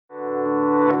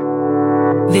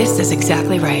This is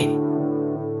exactly right.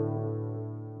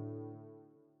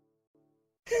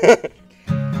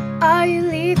 Are you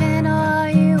leaving or are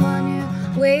you on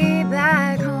your way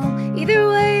back home? Either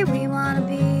way, we want to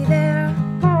be there.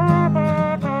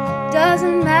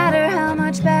 Doesn't matter how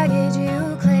much baggage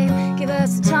you claim. Give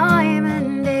us a time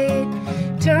and date,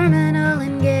 terminal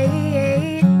and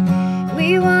gate.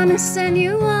 We want to send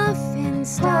you off in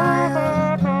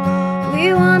style.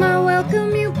 We want to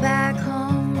welcome you back home.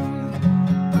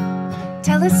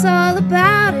 Tell us all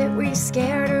about it. Were you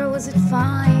scared or was it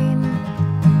fine?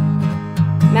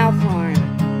 Mouth horn.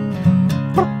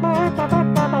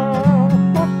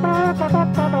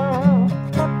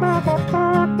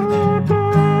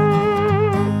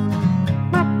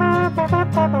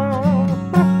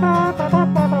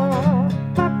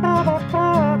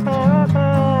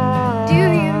 Do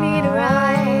you need a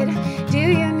ride? Do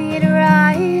you need a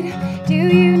ride? Do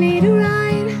you need a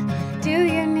ride? Do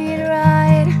you need a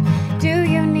ride? Do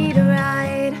you need a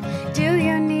ride? Do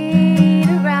you need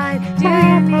a ride? Do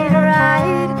you need a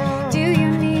ride? Do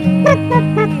you need a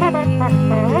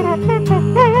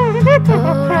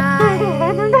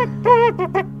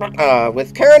ride?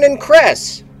 With Karen and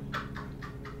Chris.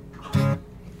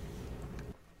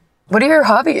 What are your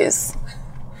hobbies?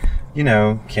 You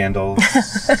know, candles,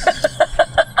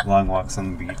 long walks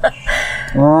on the beach.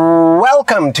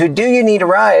 Welcome to Do You Need a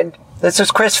Ride? This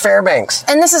is Chris Fairbanks.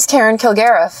 And this is Karen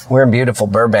Kilgariff. We're in beautiful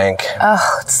Burbank.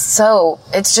 Oh,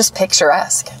 it's just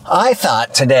picturesque. I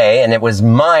thought today, and it was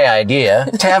my idea,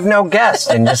 to have no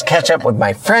guest and just catch up with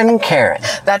my friend Karen.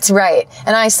 That's right.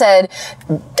 And I said,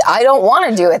 I don't want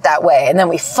to do it that way. And then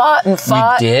we fought and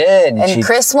fought. We did. And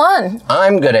Chris won.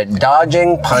 I'm good at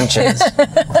dodging punches.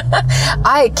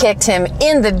 I kicked him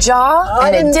in the jaw,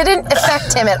 and it didn't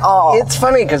affect him at all. It's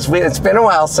funny because it's been a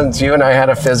while since you and I had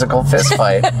a physical fist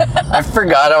fight. I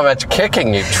forgot how much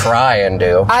kicking you try and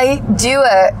do.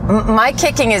 My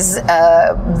kicking is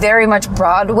very much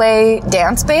Broadway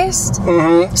dance-based.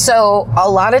 Mm-hmm. So a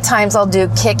lot of times I'll do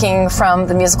kicking from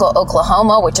the musical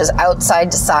Oklahoma, which is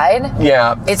outside to side.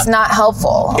 Yeah. It's not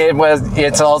helpful.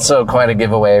 It's also quite a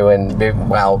giveaway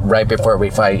right before we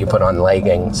fight, you put on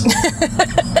leggings.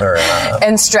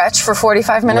 And stretch for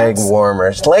 45 minutes? Leg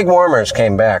warmers. Leg warmers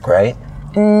came back, right?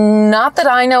 Not that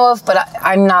I know of, but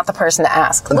I'm not the person to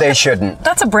ask. They shouldn't.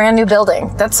 That's a brand new building.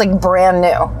 That's like brand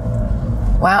new.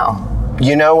 Wow.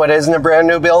 You know what isn't a brand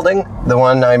new building? The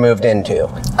one I moved into.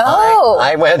 Oh.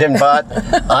 I went and bought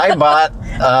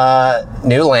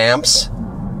new lamps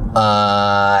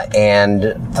and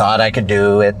thought I could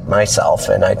do it myself.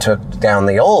 And I took down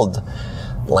the old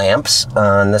lamps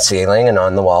on the ceiling and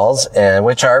on the walls,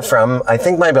 which are from, I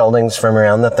think my building's from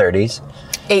around the 30s.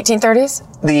 1830s?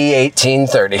 The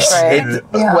 1830s. Right.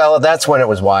 Well, that's when it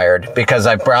was wired, because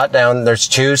I brought down, there's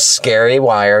two scary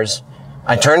wires.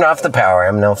 I turned off the power.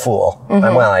 I'm no fool.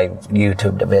 Mm-hmm. I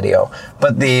YouTubed a video.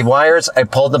 But the wires, I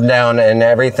pulled them down, and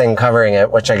everything covering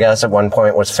it, which I guess at one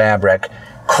point was fabric,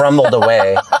 crumbled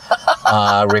away,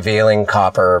 revealing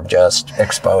copper just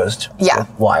exposed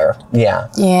wire. Yeah.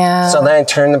 So then I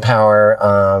turned the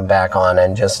power back on,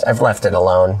 and I've left it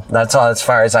alone. That's all as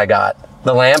far as I got.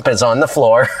 The lamp is on the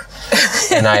floor,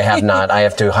 and I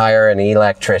have to hire an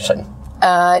electrician.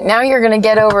 Now you're going to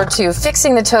get over to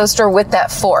fixing the toaster with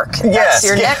that fork. That's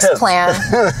your next plan.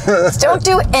 Don't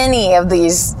do any of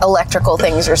these electrical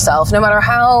things yourself, no matter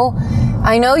how...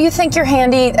 I know you think you're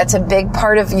handy. That's a big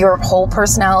part of your whole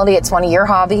personality. It's one of your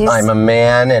hobbies. I'm a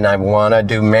man, and I want to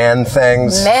do man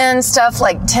things. Man stuff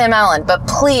like Tim Allen. But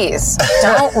please,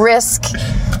 don't risk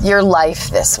your life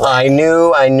this way. I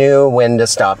knew when to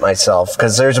stop myself,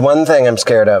 because there's one thing I'm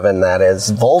scared of, and that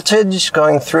is voltage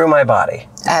going through my body.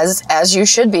 As you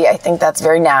should be. I think that's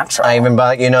very natural. I even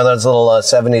bought, those little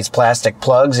 70s plastic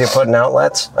plugs you put in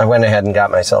outlets? I went ahead and got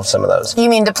myself some of those. You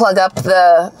mean to plug it up?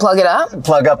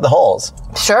 Plug up the holes.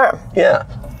 Sure. Yeah.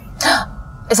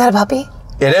 Is that a puppy?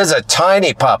 It is a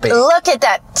tiny puppy. Look at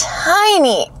that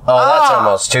tiny. Oh, that's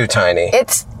almost too tiny.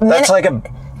 That's like a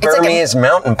Burmese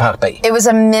mountain puppy. It was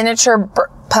a miniature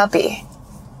puppy.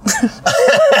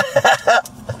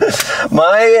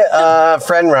 My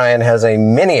friend Ryan has a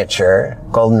miniature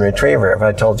golden retriever. Have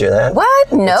I told you that?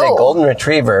 What? No. It's a golden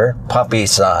retriever,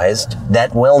 puppy-sized,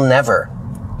 that will never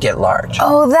get large.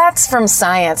 Oh, that's from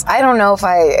science. I don't know if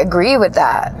I agree with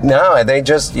that. No,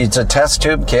 it's a test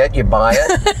tube kit. You buy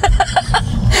it.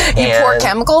 You pour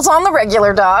chemicals on the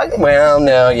regular dog. Well,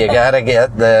 no, you gotta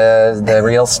get the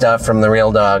real stuff from the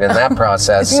real dog in that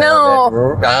process.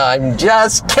 No. I'm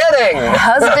just kidding.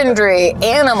 Husbandry,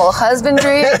 animal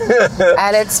husbandry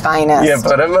at its finest. You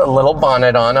put a little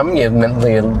bonnet on them. You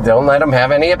don't let them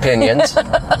have any opinions.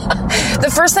 The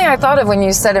first thing I thought of when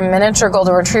you said a miniature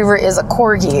golden retriever is a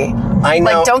corgi. I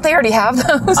know. Like, don't they already have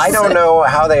those? I don't know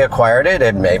how they acquired it.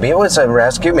 And maybe it was a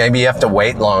rescue. Maybe you have to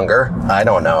wait longer. I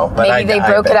don't know. But Maybe they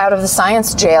broke it out of the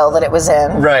science jail that it was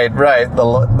in. Right. The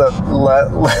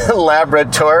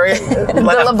laboratory. The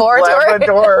laboratory.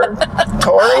 Laboratory.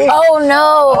 Oh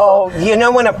no! Oh, you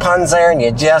know when a pun's there and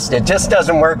it just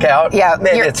doesn't work out. Yeah,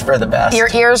 it's for the best. Your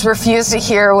ears refuse to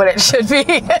hear what it should be.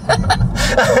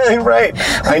 Right.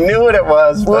 I knew what it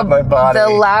was, but my body. The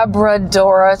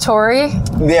Labradoratory.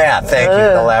 Yeah, thank you.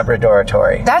 The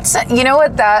Labradoratory. That's, you know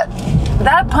what, that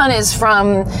pun is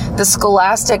from the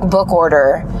Scholastic Book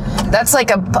Order. That's like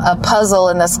a puzzle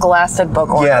in the Scholastic Book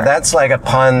Order. Yeah, that's like a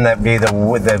pun that'd be the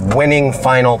winning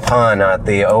final pun at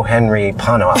the O. Henry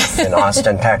Pun-Off in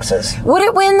Austin, Texas. Would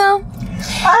it win though?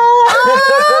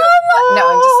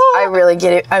 No, I really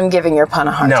get it. I'm giving your pun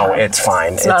a hard time. No, it's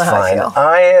fine. It's not how I fine.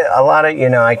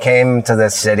 feel. I came to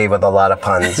this city with a lot of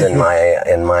puns in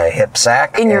my hip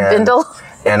sack. In your bindle?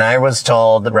 And I was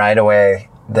told right away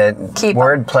that Keep 'em.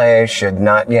 wordplay should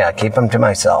not, keep them to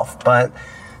myself. But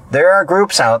there are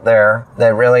groups out there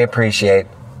that really appreciate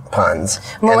puns.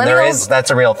 And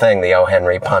that's a real thing, the O.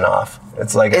 Henry Pun-Off.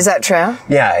 It's like, Is that true?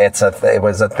 yeah, it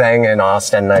was a thing in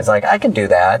Austin, and I was like, I could do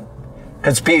that.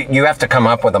 Because you have to come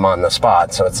up with them on the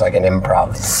spot, so it's like an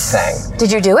improv thing.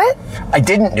 Did you do it? I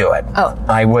didn't do it. Oh.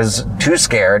 I was too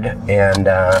scared, and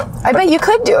I bet you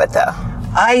could do it though.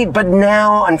 but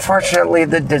now, unfortunately,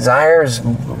 the desire's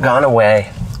gone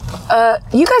away.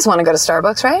 You guys want to go to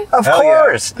Starbucks, right? Of Hell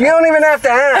course. You don't even have to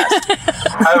ask.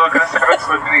 Hi, welcome to Starbucks.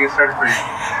 What can I get started for you?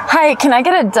 Hi, can I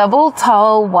get a double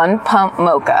tall 1 pump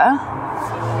mocha?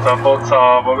 Double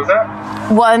tall, what was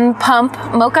that? 1 pump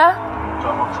mocha?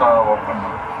 Double tall, welcome.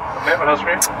 Okay, what else for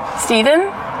you?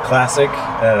 Steven? Classic,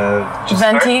 just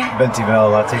Venti? Venti vanilla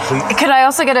latte, please. Could I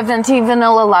also get a venti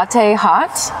vanilla latte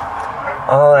hot?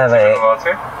 I'll have Vanilla a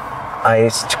latte.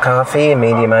 iced coffee, a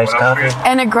medium iced What else for coffee. you?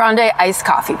 And a grande iced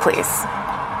coffee, please.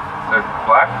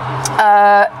 Black?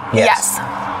 Yes.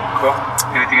 Cool.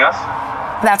 Anything else?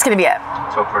 That's going to be it.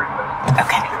 12:45.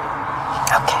 Okay.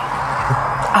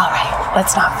 All right.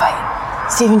 Let's not fight.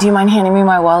 Steven, do you mind handing me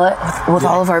my wallet with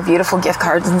all of our beautiful gift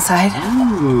cards inside?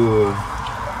 Ooh.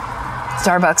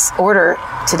 Starbucks order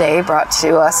today brought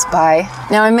to us by...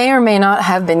 Now, I may or may not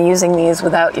have been using these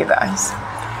without you guys.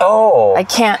 Oh, I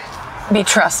can't be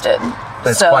trusted.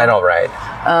 that's so quite all right.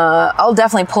 I'll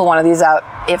definitely pull one of these out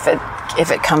if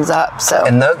it comes up. So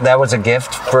And that was a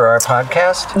gift for our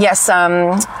podcast? yes,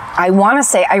 I want to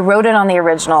say I wrote it on the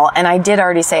original, and I did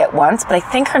already say it once, but I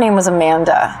think her name was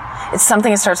Amanda. It's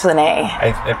something that starts with an A.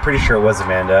 I'm pretty sure it was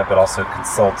Amanda, but also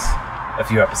consult a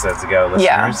few episodes ago,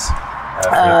 listeners.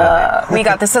 Yeah. We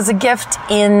got this as a gift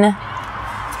in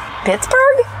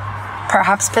Pittsburgh?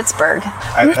 Perhaps Pittsburgh.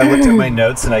 I looked at my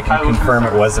notes and I can confirm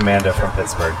it was Amanda from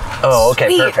Pittsburgh. Oh, okay,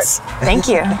 Sweet. perfect. Thank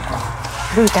you.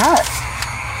 Who's that?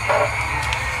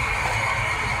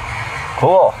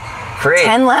 Cool. Free.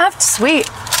 10 left? Sweet.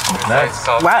 Nice.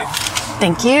 Wow.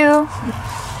 Thank you.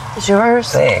 It's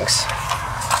yours. Thanks.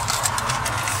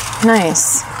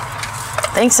 Nice.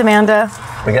 Thanks, Amanda.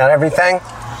 We got everything?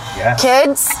 Yeah.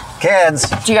 Kids, Kids.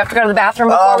 do you have to go to the bathroom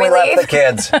before Oh, we we left leave? the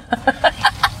kids.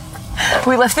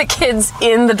 We left the kids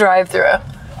in the drive-thru.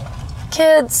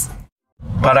 Kids.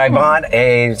 But I bought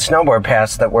a snowboard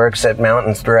pass that works at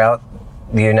mountains throughout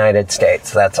the United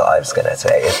States. That's all I was going to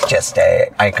say. It's just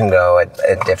I can go at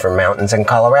different mountains in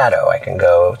Colorado. I can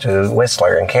go to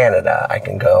Whistler in Canada. I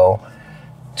can go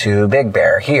to Big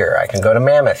Bear here. I can go to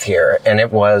Mammoth here. And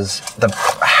it was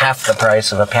half the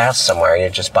price of a pass somewhere. You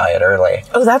just buy it early.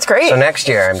 Oh, that's great. So next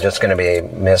year I'm just going to be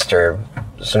Mr.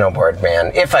 Snowboard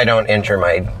Man if I don't injure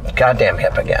my goddamn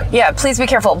hip again. Yeah, please be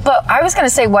careful. But I was going to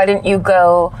say, why didn't you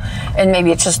go, and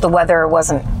maybe it's just the weather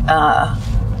wasn't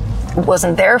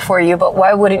there for you, but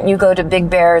why wouldn't you go to Big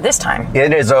Bear this time?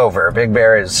 It is over. Big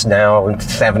Bear is now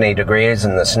 70 degrees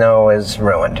and the snow is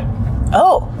ruined.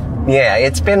 Oh, Yeah,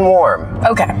 it's been warm.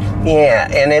 okay. Yeah,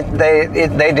 and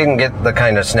they didn't get the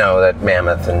kind of snow that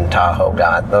Mammoth and Tahoe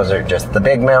got. Those are just the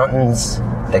big mountains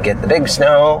that get the big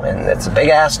snow, and it's a big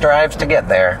ass drive to get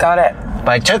there. Got it. But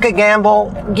I took a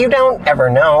gamble. You don't ever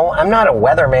know. I'm not a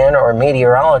weatherman or a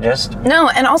meteorologist. No,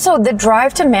 and also the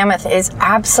drive to Mammoth is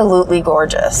absolutely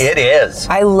gorgeous. It is.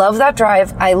 I love that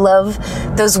drive. I love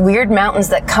those weird mountains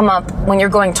that come up when you're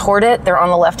going toward it. They're on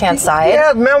the left-hand side.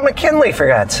 Yeah, Mount McKinley, for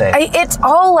God's sake. It's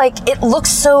all like, it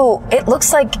looks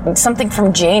like something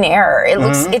from Jane Eyre.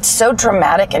 It's so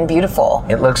dramatic and beautiful.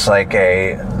 It looks like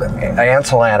a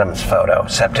Ansel Adams photo,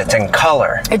 except it's in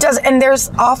color. It does, and there's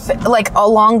like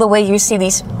along the way you see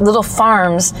these little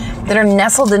farms that are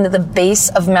nestled into the base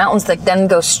of mountains that then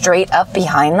go straight up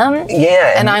behind them.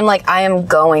 Yeah. And I'm like, I am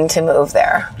going to move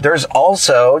there. There's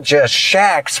also just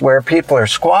shacks where people are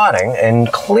squatting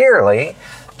and clearly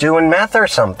doing meth or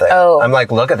something. Oh. I'm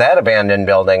like, look at that abandoned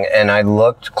building. And I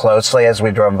looked closely as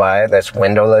we drove by this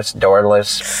windowless,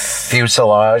 doorless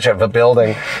fuselage of a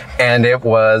building. And there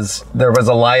was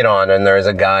a light on and there was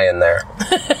a guy in there.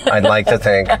 I'd like to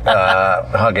think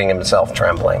hugging himself,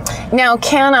 trembling. Now,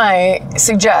 can I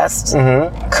suggest,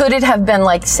 could it have been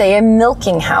like, say, a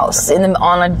milking house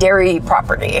on a dairy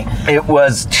property? It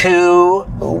was too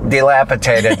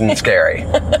dilapidated and scary.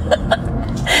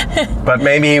 But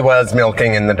maybe he was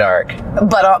milking in the dark.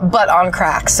 But on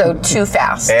crack, so too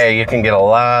fast. Hey, you can get a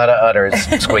lot of udders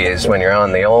squeezed when you're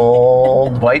on the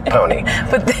old white pony.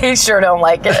 But they sure don't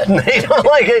like it. They don't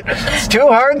like it. It's too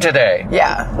hard today.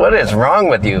 Yeah. What is wrong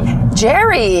with you?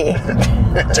 Jerry.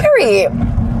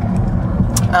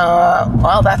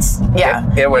 Well, that's, yeah.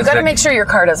 It was you got to make sure your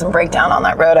car doesn't break down on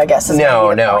that road, I guess.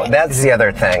 No. That's the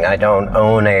other thing. I don't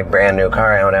own a brand new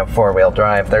car. I don't have four-wheel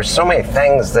drive. There's so many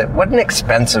things what an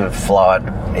expensive, flawed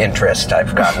interest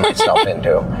I've gotten myself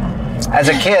into. As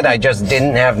a kid, I just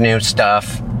didn't have new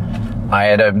stuff. I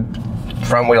had a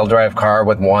front-wheel drive car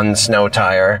with one snow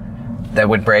tire that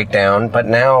would break down. But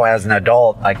now, as an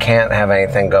adult, I can't have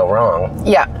anything go wrong.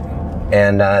 Yeah.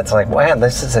 And it's like, wow,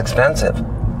 this is expensive.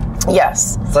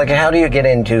 Yes. It's like, how do you get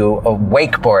into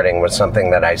wakeboarding was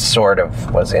something that I sort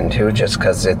of was into just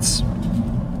because it's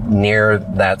near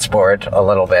that sport a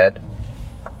little bit.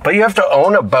 But you have to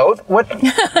own a boat? What?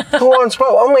 Who owns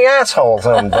boats? Only assholes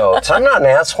own boats. I'm not an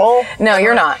asshole. No,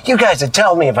 you're not. You guys would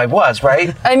tell me if I was,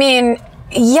 right? I mean,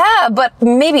 yeah, but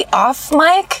maybe off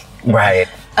mic. Right.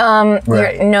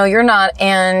 Right. You're not.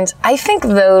 And I think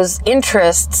those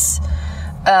interests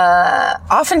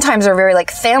oftentimes are very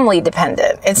like family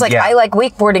dependent. It's like, I like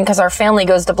wakeboarding because our family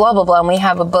goes to blah, blah, blah, and we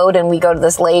have a boat and we go to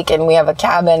this lake and we have a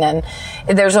cabin, and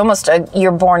there's almost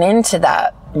you're born into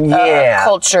that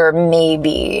culture,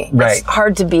 maybe. Right. It's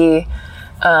hard to be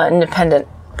an independent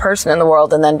person in the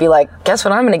world and then be like, guess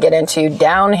what I'm going to get into?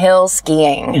 Downhill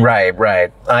skiing. Right.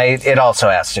 It also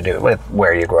has to do with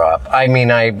where you grew up. I mean,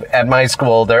 at my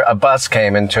school, a bus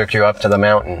came and took you up to the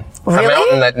mountain. Really? A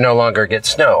mountain that no longer gets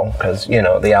snow because,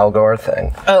 the Al Gore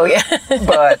thing. Oh, yeah.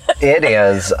 But it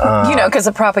is... because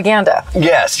of propaganda.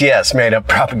 Yes, made up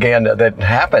propaganda that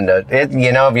happened. If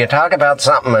you talk about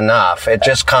something enough, it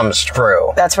just comes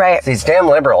true. That's right. These damn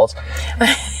liberals,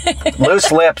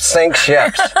 loose lips sink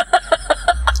ships.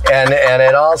 And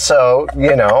it also,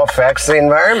 affects the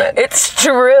environment. It's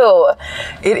true.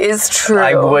 It is true.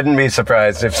 I wouldn't be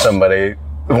surprised if somebody...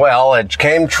 Well, it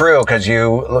came true because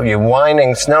you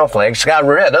whining snowflakes got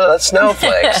rid of the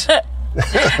snowflakes.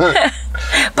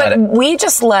 But we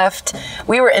just left.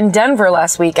 We were in Denver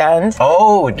last weekend.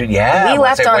 Oh, yeah.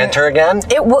 Was it winter again?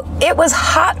 It was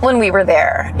hot when we were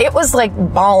there. It was like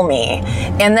balmy.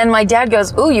 And then my dad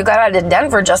goes, ooh, you got out of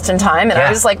Denver just in time. And I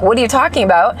was like, what are you talking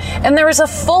about? And there was a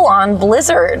full-on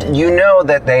blizzard. You know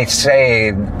that they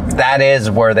say that is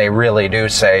where they really do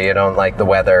say you don't like the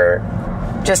weather.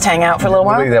 Just hang out for a little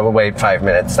while? Wait 5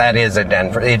 minutes. That is in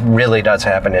Denver. It really does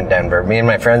happen in Denver. Me and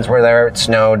my friends were there. It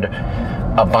snowed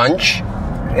a bunch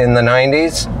in the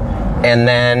 90s. And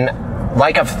then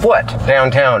like a foot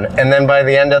downtown. And then by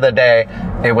the end of the day,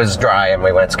 it was dry and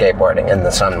we went skateboarding and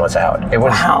the sun was out. It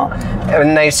was, wow.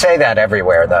 And they say that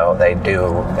everywhere, though. They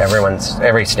do.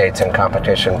 Every state's in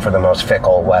competition for the most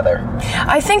fickle weather.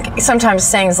 I think sometimes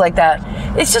sayings like that,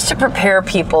 it's just to prepare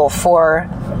people for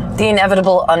the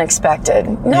inevitable unexpected.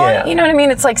 No, you know what I mean?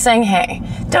 It's like saying, hey,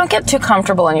 don't get too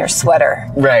comfortable in your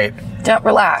sweater. Right. Don't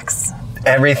relax.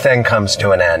 Everything comes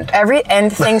to an end.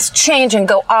 And things change and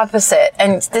go opposite.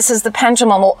 And this is the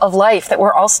pendulum of life that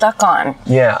we're all stuck on.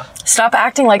 Yeah. Stop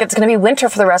acting like it's going to be winter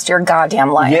for the rest of your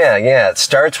goddamn life. Yeah. It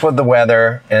starts with the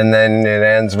weather, and then it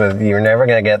ends with you're never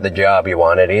going to get the job you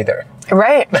wanted either.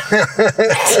 Right.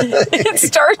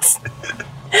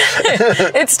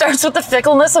 It starts with the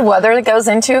fickleness of weather, and it goes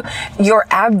into your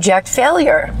abject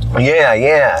failure.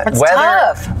 Yeah. It's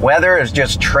tough. Weather is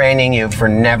just training you for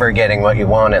never getting what you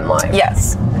want in life.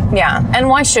 Yes. Yeah. And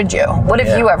why should you? What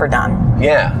have you ever done?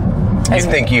 Yeah. You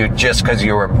think just because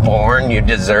you were born, you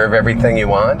deserve everything you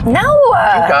want? No.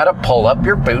 You gotta pull up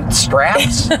your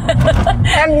bootstraps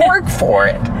and work for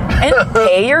it. And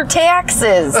pay your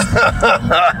taxes.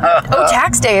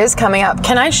 Tax day is coming up.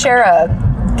 Can I share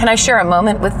a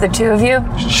moment with the two of you?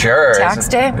 Sure. Tax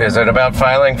day? Is it about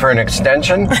filing for an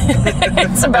extension?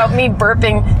 It's about me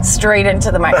burping straight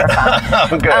into the microphone. Oh,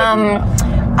 good.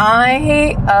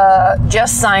 I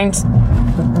just signed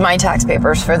my tax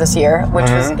papers for this year, which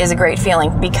is a great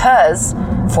feeling because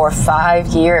for 5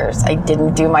 years I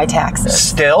didn't do my taxes.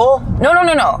 Still? No.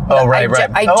 Oh, right.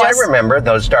 I remember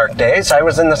those dark days. I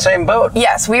was in the same boat.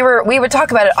 Yes, we would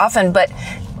talk about it often, but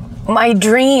my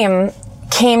dream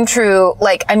came true.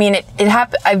 Like, I mean, it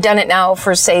happened. I've done it now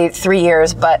for say 3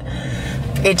 years, but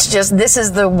it's just, this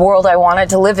is the world I wanted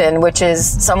to live in, which is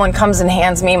someone comes and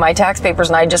hands me my tax papers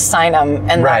and I just sign them,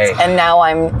 and and now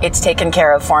it's taken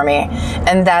care of for me.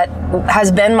 And that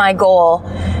has been my goal,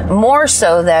 more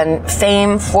so than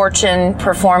fame, fortune,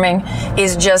 performing,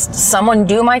 is just someone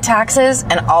do my taxes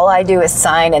and all I do is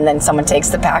sign, and then someone takes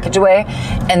the package away.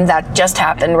 And that just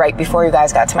happened right before you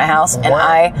guys got to my house. And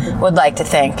I would like to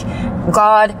thank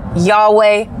God,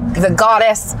 Yahweh, the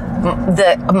goddess,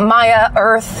 the Maya,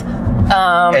 Earth,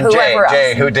 and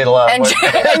Jay, who did a lot. And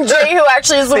Jay, who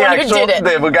actually is the one who did it.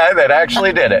 The guy that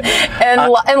actually did it. And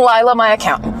Lila, my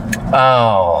accountant.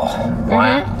 Oh,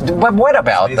 wow. But what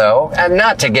about, though, and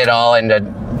not to get all into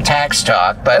tax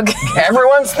talk, but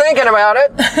everyone's thinking about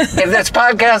it. If this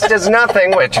podcast is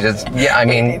nothing, which is,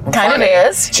 kind of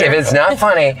is. True. If it's not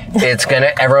funny,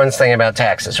 everyone's thinking about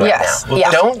taxes right now.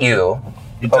 Yes. Don't you?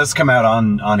 It does come out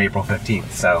on April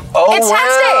 15th, so. Oh, it's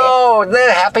tax day.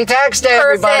 Oh, happy tax day,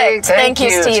 Perfect. everybody. Thank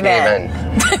you, Stephen.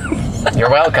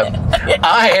 You're welcome.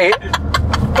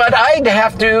 But I'd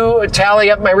have to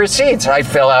tally up my receipts. I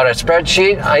fill out a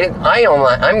spreadsheet.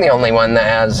 I'm the only one that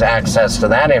has access to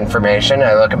that information.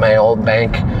 I look at my old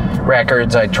bank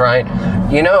records. I try.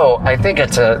 I think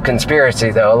it's a conspiracy,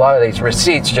 though. A lot of these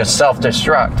receipts just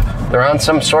self-destruct. They're on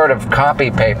some sort of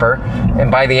copy paper, and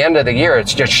by the end of the year,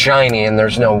 it's just shiny, and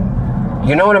there's no...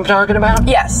 You know what I'm talking about?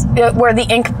 Yes, where the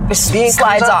ink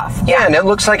slides off. Yeah, and it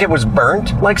looks like it was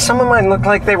burnt. Like some of mine looked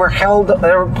like they were held, an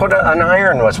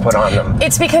iron was put on them.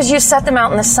 It's because you set them out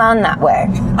in the sun that way.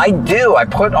 I do. I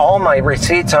put all my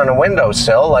receipts on a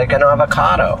windowsill like an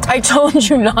avocado. I told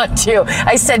you not to.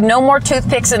 I said no more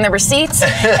toothpicks in the receipts,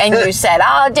 and you said,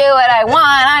 I'll do what I want.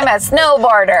 I'm a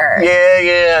snowboarder.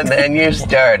 Yeah, and then you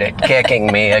started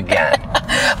kicking me again.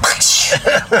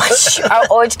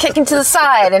 Always kicking to the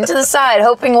side and to the side,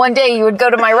 hoping one day you would go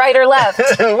to my right or left.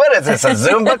 What is this, a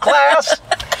Zumba class?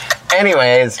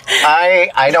 Anyways,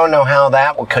 I don't know how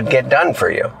that could get done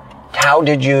for you. How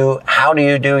do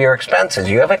you do your expenses?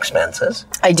 You have expenses.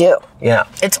 I do. Yeah.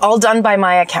 It's all done by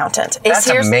my accountant. That's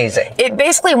amazing. It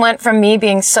basically went from me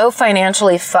being so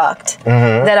financially fucked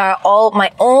that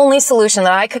my only solution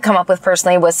that I could come up with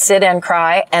personally was sit and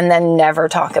cry and then never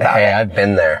talk about it. Hey, I've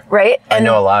been there. Right? I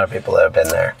know a lot of people that have been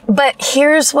there. But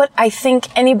here's what I think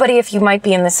anybody, if you might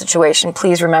be in this situation,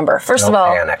 please remember. First of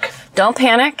all, don't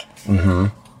panic.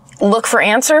 Look for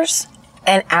answers.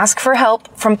 And ask for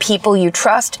help from people you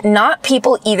trust, not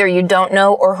people either you don't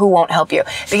know or who won't help you.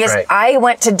 Because I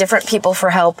went to different people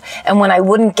for help, and when I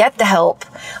wouldn't get the help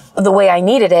the way I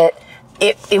needed it,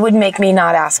 it would make me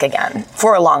not ask again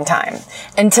for a long time.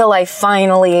 Until I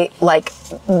finally,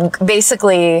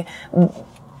 basically,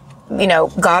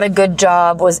 got a good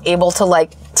job, was able to,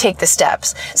 take the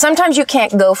steps. Sometimes you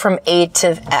can't go from A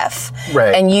to F.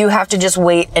 Right. And you have to just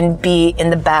wait and be in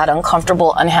the bad,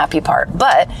 uncomfortable, unhappy part.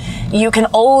 But you can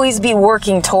always be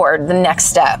working toward the next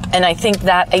step. And I think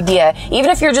that idea, even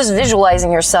if you're just visualizing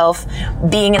yourself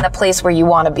being in the place where you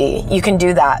want to be, you can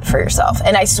do that for yourself.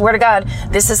 And I swear to God,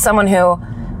 this is someone who,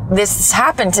 this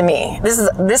happened to me.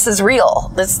 This is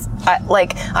real.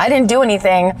 I didn't do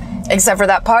anything except for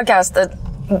that podcast that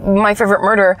My Favorite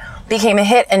Murder became a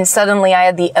hit, and suddenly I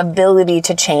had the ability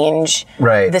to change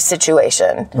the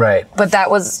situation. Right. But that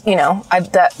was,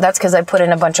 that's because I put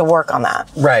in a bunch of work on that.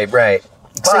 Right.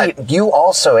 But you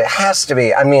also, it has to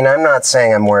be, I'm not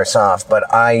saying I'm worse off, but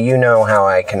you know how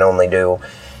I can only do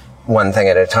one thing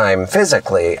at a time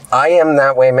physically. I am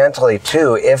that way mentally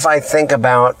too. If I think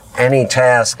about any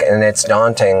task and it's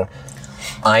daunting,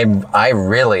 I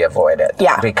really avoid it.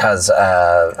 Yeah. Because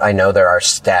I know there are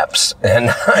steps, and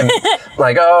I'm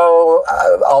like,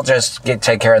 I'll just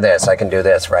take care of this. I can do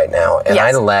this right now. And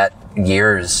I let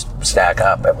years stack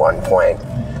up at one point,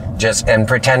 and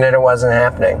pretended it wasn't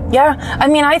happening. Yeah.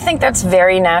 I think that's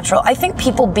very natural. I think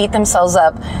people beat themselves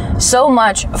up so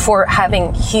much for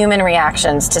having human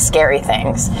reactions to scary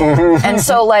things. And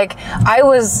so, I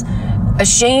was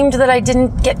ashamed that I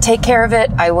didn't take care of it.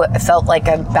 I felt like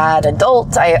a bad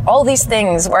adult. All these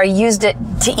things where I used it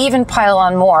to even pile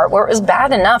on more, where it was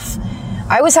bad enough.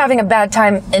 I was having a bad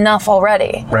time enough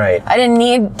already. Right. I didn't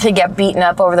need to get beaten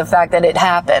up over the fact that it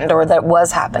happened or that it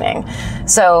was happening.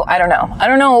 So I don't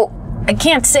know. I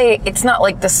can't say it's not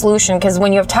the solution, because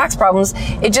when you have tax problems,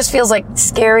 it just feels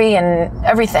scary and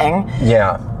everything.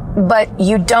 Yeah. but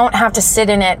you don't have to sit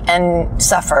in it and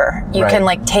suffer. You Right. can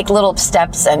like take little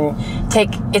steps and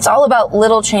it's all about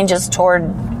little changes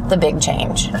toward the big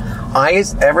change.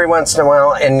 Every once in a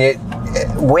while, and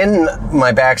when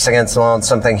my back's against the wall and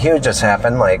something huge has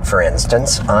happened, like for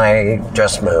instance, I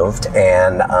just moved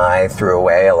and I threw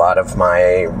away a lot of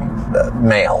my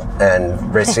mail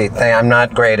and receipt thing. I'm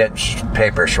not great at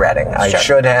paper shredding. I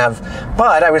should have,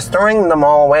 but I was throwing them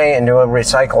all away into a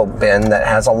recycle bin that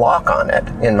has a lock on it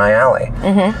in my alley.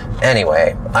 Mm-hmm.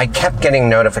 Anyway, I kept getting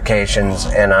notifications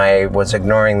and I was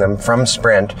ignoring them from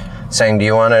Sprint saying, do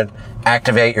you want to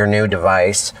activate your new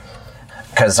device?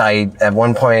 Because at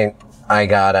one point, I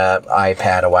got an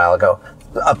iPad a while ago.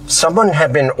 Someone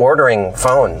had been ordering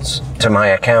phones to my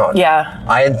account. Yeah.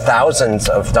 I had thousands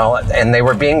of dollars, and they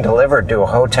were being delivered to a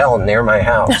hotel near my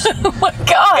house. Oh my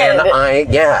God.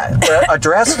 And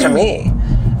addressed to me.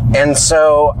 And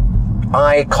so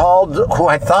I called who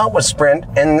I thought was Sprint,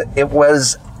 and it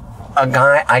was a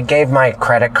guy. I gave my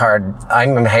credit card. I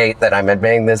hate that I'm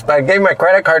admitting this, but I gave my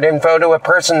credit card info to a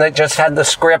person that just had the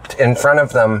script in front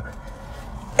of them.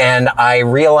 And I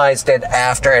realized it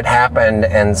after it happened,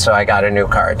 and so I got a new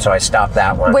card. So I stopped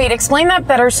that one. Wait, explain that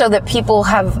better so that people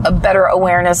have a better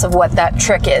awareness of what that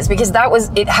trick is. Because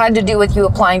it had to do with you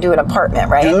applying to an apartment,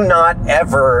 right? Do not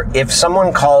ever, if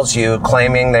someone calls you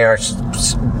claiming they are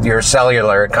your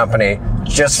cellular company,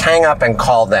 just hang up and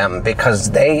call them, because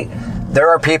there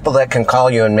are people that can call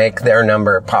you and make their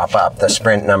number pop up, the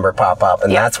Sprint number pop up.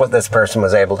 And that's what this person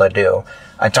was able to do.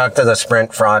 I talked to the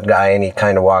Sprint fraud guy and he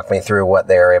kind of walked me through what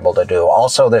they were able to do.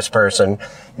 Also, this person,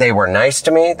 they were nice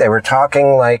to me. They were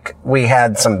talking like we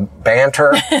had some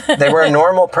banter. They were a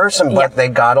normal person, but they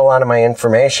got a lot of my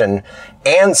information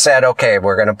and said, okay,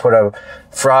 we're going to put a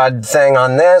fraud thing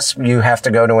on this. You have to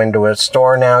go into a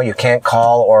store now. You can't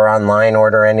call or online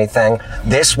order anything.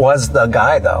 This was the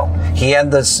guy, though. He had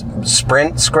this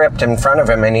Sprint script in front of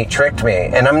him and he tricked me.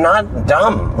 And I'm not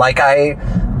dumb. Like, I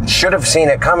should have seen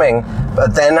it coming.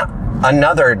 But then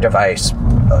another device,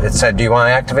 it said, do you want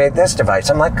to activate this device?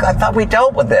 I'm like, I thought we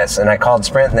dealt with this. And I called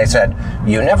Sprint and they said,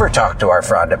 you never talked to our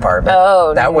fraud department.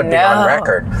 Oh, that would be on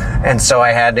record. And so I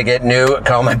had to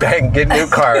call my bank, get new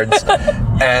cards.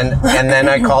 and then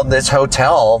I called this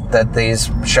hotel that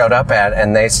these showed up at,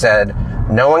 and they said,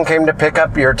 no one came to pick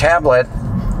up your tablet.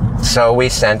 So we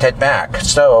sent it back.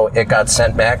 So it got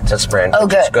sent back to Sprint,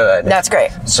 which is good. That's great.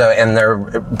 So,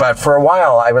 but for a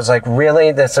while I was like,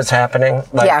 really, this is happening?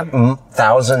 Like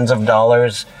thousands of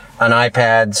dollars, an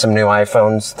iPad, some new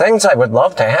iPhones, things I would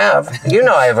love to have.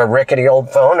 I have a rickety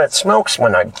old phone. It smokes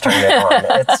when I turn it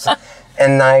on.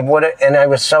 And I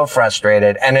was so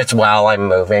frustrated. And it's while I'm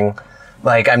moving.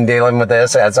 Like, I'm dealing with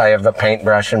this as I have a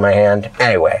paintbrush in my hand.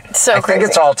 Anyway, I think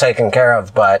it's all taken care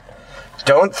of, but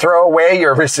don't throw away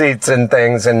your receipts and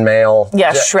things in mail.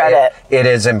 Yeah, shred it. It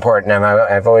is important.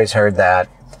 I've always heard that.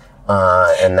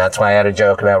 And that's why I had a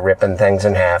joke about ripping things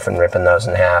in half and ripping those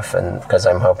in half. And because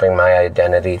I'm hoping my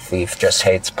identity thief just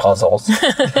hates puzzles.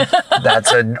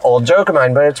 That's an old joke of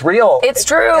mine, but it's real. It's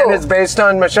true. And it's based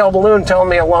on Michelle Balloon telling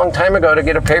me a long time ago to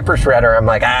get a paper shredder. I'm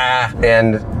like,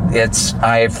 and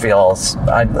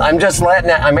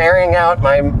I'm airing out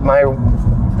my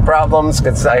problems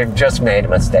because I just made a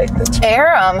mistake.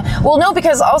 Air them. Well, no,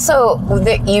 because also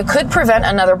you could prevent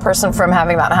another person from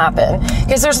having that happen.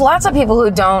 Because there's lots of people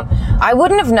who don't. I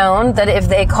wouldn't have known that if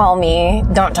they call me,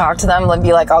 don't talk to them,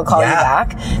 be like, I'll call you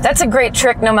back. That's a great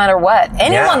trick no matter what.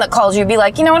 Anyone that calls you, be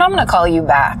like, you know what, I'm going to call you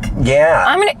back.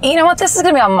 Yeah. You know what, this is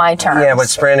going to be on my terms. Yeah, with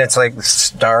Sprint, it's like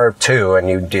 *2 and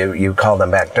you call them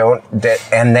back.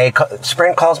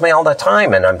 Sprint calls me all the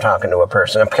time and I'm talking to a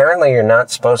person. Apparently you're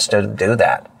not supposed to do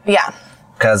that. Yeah.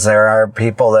 Because there are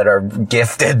people that are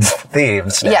gifted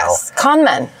thieves now. Yes, con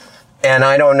men. And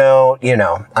I don't know,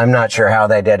 I'm not sure how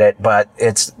they did it, but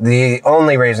it's the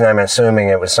only reason I'm assuming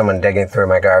it was someone digging through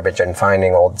my garbage and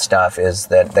finding old stuff is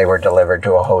that they were delivered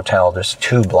to a hotel just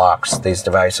 2 blocks. These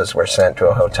devices were sent to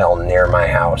a hotel near my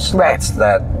house. Right.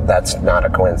 That's not a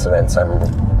coincidence. I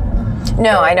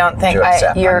don't think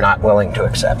I'm not willing to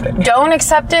accept it. Don't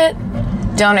accept it.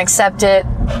 Don't accept it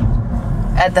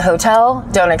at the hotel.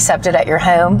 Don't accept it at your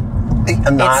home.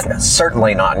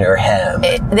 Certainly not in your home.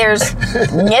 There's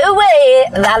no way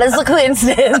that is a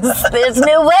coincidence. There's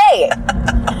no way.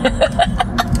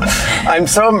 I'm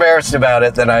so embarrassed about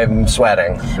it that I'm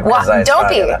sweating. Well, don't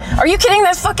be. Are you kidding?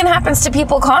 This fucking happens to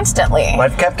people constantly.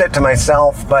 I've kept it to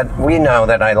myself, but we know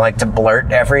that I like to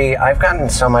blurt I've gotten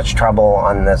so much trouble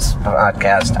on this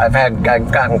podcast. I've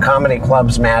gotten comedy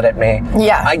clubs mad at me.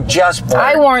 Yeah. I just blurt.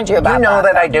 I warned you about that. You know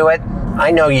that I do it.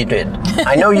 I know you did.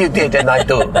 I know you did, and I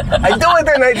do. I do it,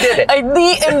 and I did it. I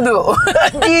do.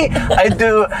 I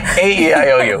do.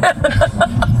 A-E-I-O-U.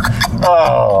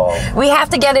 Oh. We have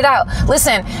to get it out.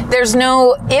 Listen,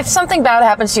 if something bad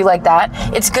happens to you like that,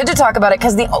 it's good to talk about it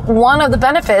because one of the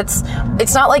benefits,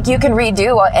 it's not like you can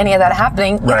redo any of that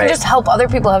happening. You can just help other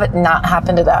people have it not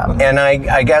happen to them. And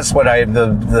I guess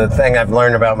the thing I've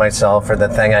learned about myself, or the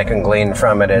thing I can glean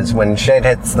from it, is when shit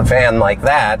hits the fan like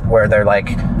that, where they're like,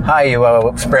 hi, you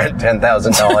owe Sprint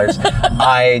 $10,000,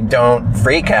 I don't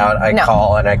freak out. I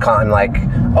call and I'm like,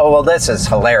 oh, well, this is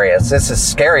hilarious. This is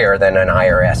scarier than an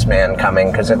IRS man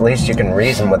coming, because at least you can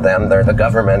reason with them. They're the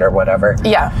government or whatever.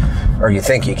 Yeah. Or you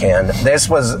think you can.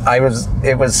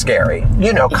 It was scary.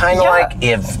 You know, kind of like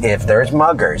if there's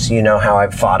muggers. You know how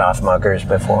I've fought off muggers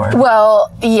before.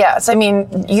 Well, yes. I mean,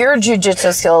 your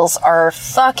jiu-jitsu skills are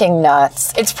fucking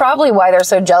nuts. It's probably why they're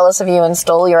so jealous of you and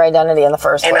stole your identity in the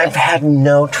first place. And I've had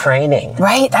no training.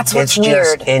 Right? That's what's weird.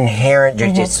 It's just inherent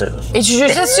jiu-jitsu. It's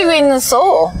jiu-jitsu in the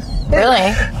soul. Really?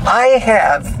 I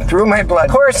have, through my blood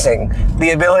coursing,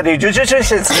 the ability to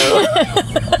jiu-jitsu.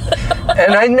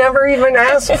 And I never even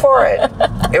asked for it.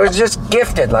 It was just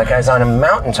gifted, like I was on a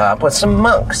mountaintop with some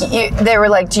monks. They were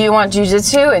like, do you want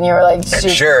jiu-jitsu? And you were like,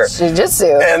 sure. Jiu-jitsu.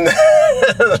 And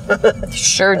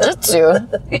sure, jitsu.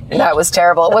 That was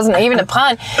terrible. It wasn't even a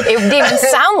pun. It didn't even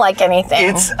sound like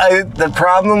anything. The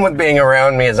problem with being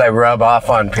around me is I rub off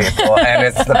on people, and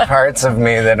it's the parts of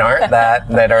me that aren't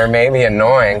that are maybe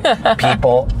annoying.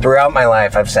 People throughout my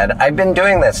life, I've said, I've been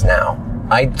doing this now.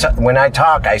 When I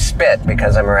talk, I spit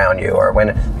because I'm around you, or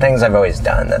when things I've always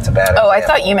done. That's a bad example. I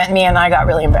thought you meant me, and I got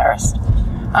really embarrassed.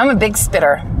 I'm a big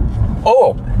spitter.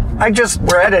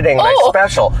 We're editing my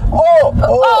special.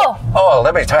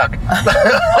 Let me talk.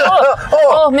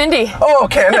 Mindy.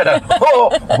 Canada.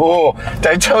 Did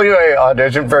I tell you I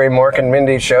auditioned for a Mork and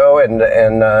Mindy show and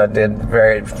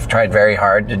tried very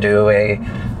hard to do a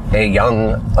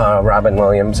young Robin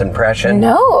Williams impression.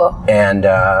 No. And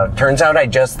turns out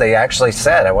they actually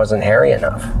said I wasn't hairy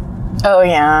enough. Oh,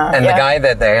 yeah. And the guy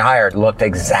that they hired looked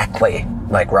exactly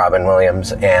like Robin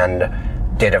Williams and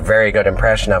did a very good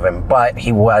impression of him, but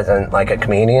he wasn't like a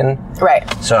comedian. Right.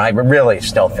 So I really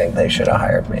still think they should have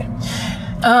hired me.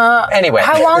 Anyway.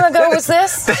 How long ago was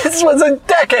this? This was a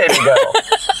decade ago.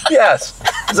 Yes.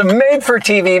 It was a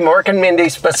made-for-TV Mork and Mindy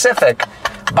specific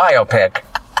biopic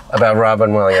about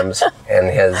Robin Williams and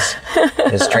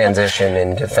his transition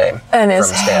into fame. And his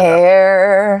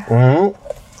hair. Mm-hmm.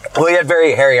 Well, he had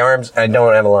very hairy arms. I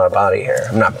don't have a lot of body hair.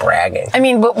 I'm not bragging. I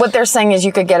mean, but what they're saying is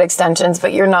you could get extensions,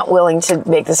 but you're not willing to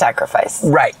make the sacrifice.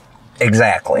 Right.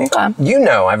 Exactly. Okay. You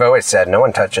know, I've always said no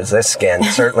one touches this skin.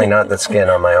 Certainly not the skin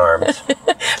on my arms.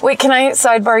 Wait, can I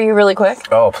sidebar you really quick?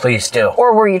 Oh, please do.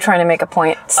 Or were you trying to make a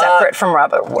point separate from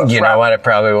Robert? You know what? I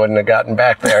probably wouldn't have gotten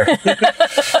back there.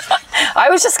 I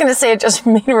was just going to say, it just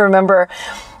made me remember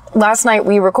last night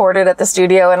we recorded at the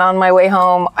studio, and on my way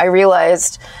home, I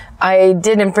realized I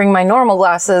didn't bring my normal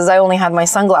glasses. I only had my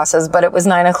sunglasses, but it was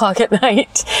 9:00 at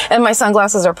night, and my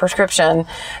sunglasses are prescription.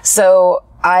 So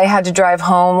I had to drive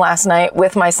home last night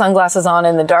with my sunglasses on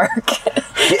in the dark.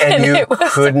 And you it was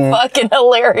couldn't. Fucking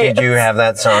hilarious. Did you have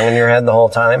that song in your head the whole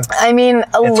time? I mean,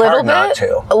 It's little hard bit. not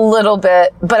to. A little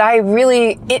bit. But I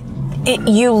really,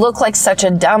 you look like such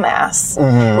a dumbass.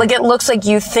 Mm-hmm. Like, it looks like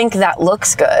you think that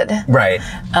looks good. Right.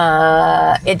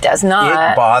 It does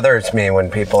not. It bothers me when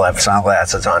people have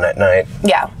sunglasses on at night.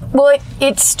 Yeah. Well,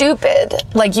 it's stupid.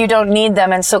 Like, you don't need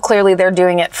them, and so clearly they're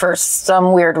doing it for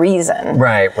some weird reason.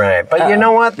 Right. But you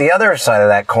know what? The other side of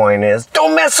that coin is,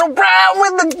 don't mess around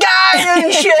with the guy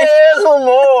and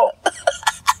shizzle.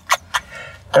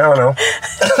 I don't know.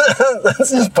 That's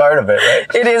just part of it, right?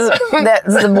 It is.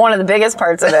 That's one of the biggest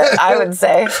parts of it, I would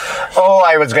say. Oh,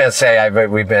 I was going to say,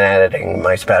 we've been editing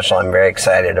my special. I'm very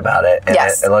excited about it. And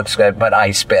yes. It looks good, but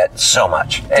I spit so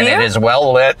much. And it is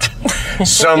well lit.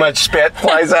 So much spit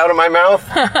flies out of my mouth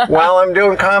while I'm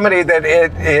doing comedy that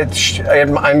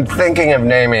I'm thinking of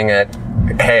naming it,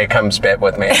 hey, come spit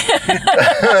with me.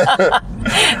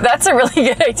 That's a really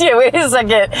good idea. Wait a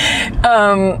second.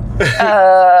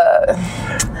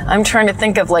 I'm trying to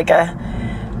think of like I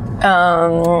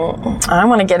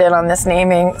want to get in on this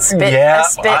naming spit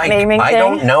naming thing. I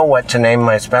don't know what to name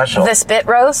my special. The spit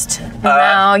roast?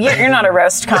 No, you're not a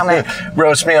roast comic.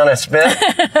 Roast me on a spit?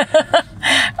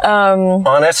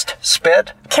 Honest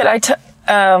spit? Could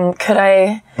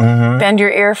I bend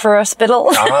your ear for a spittle?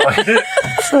 Oh.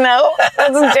 No,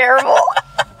 that's terrible.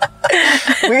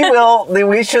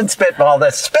 We should spitball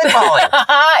this. Spitballing.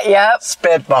 Yep.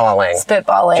 Spitballing.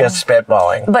 Spitballing. Just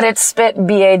spitballing. But it's spit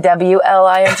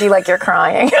BAWLING, like you're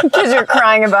crying. Because you're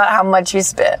crying about how much you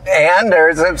spit. And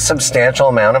there's a substantial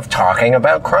amount of talking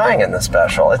about crying in the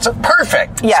special. It's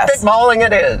perfect. Yes. Spitballing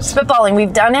it is. Spitballing.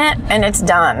 We've done it, and it's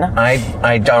done.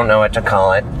 I don't know what to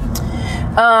call it.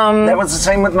 That was the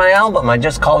same with my album. I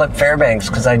just called it Fairbanks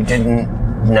because I didn't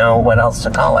know what else to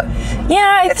call it.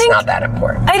 Yeah, It's not that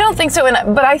important. I don't think so,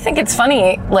 but I think it's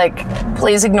funny, like,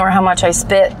 please ignore how much I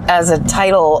spit as a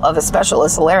title of a special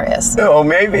is hilarious. Oh,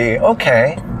 maybe.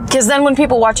 Okay. Because then when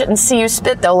people watch it and see you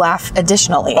spit, they'll laugh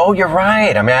additionally. Oh, you're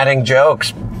right. I'm adding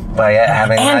jokes by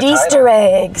having and that Easter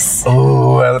title. eggs.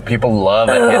 Ooh, people love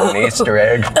a hidden Easter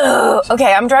egg.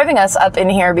 Okay, I'm driving us up in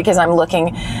here because I'm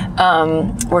looking,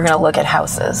 we're going to look at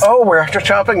houses. Oh, we're after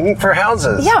shopping for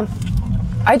houses. Yeah.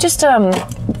 I just,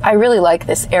 I really like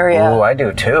this area. Ooh, I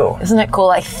do too. Isn't it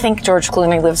cool? I think George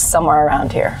Clooney lives somewhere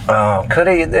around here. Oh, could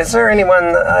he? Is there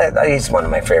anyone? He's one of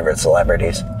my favorite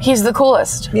celebrities. He's the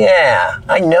coolest. Yeah,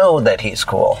 I know that he's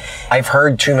cool. I've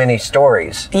heard too many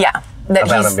stories Yeah. That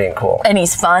about him being cool. And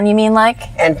he's fun, you mean like?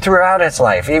 And throughout his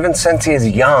life, even since he's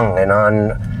young and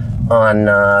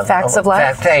on Facts of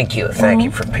Life? Thank you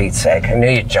for Pete's sake. I knew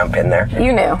you'd jump in there.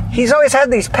 You knew. He's always had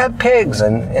these pet pigs,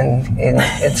 and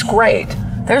it's great.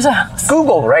 There's a house.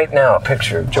 Google right now a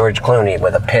picture of George Clooney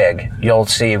with a pig. You'll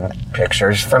see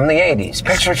pictures from the 80s,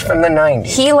 pictures from the 90s.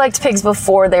 He liked pigs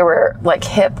before they were like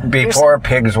hip. Before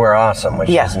pigs were awesome, which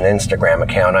is an Instagram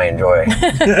account I enjoy.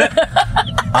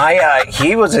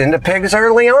 He was into pigs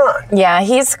early on. Yeah,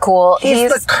 he's cool.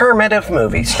 He's the Kermit of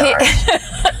movie stars.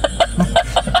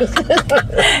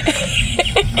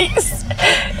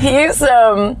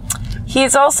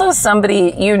 He's also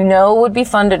somebody you know would be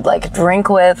fun to like drink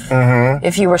with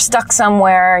if you were stuck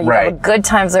somewhere. You have a good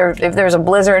time. If there's a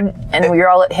blizzard and you're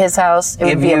all at his house, it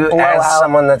would be a blowout. As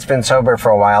someone that's been sober for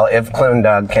a while, if Clune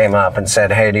Dog came up and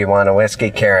said, "Hey, do you want a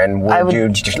whiskey, Karen?" Would you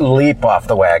just leap off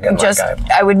the wagon?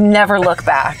 I would never look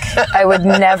back. I would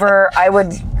never. I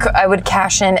would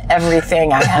cash in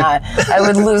everything I had. I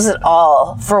would lose it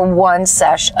all for one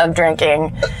sesh of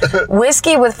drinking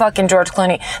whiskey with fucking George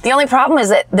Clooney. The only problem is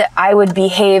that I would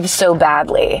behave so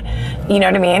badly. You know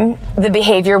what I mean? The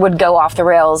behavior would go off the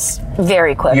rails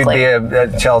very quickly. You'd be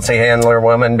a Chelsea Handler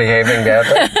woman behaving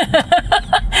badly?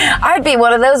 I'd be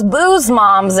one of those booze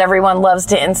moms everyone loves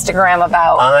to Instagram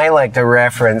about. I like to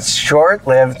reference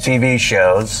short-lived TV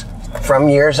shows from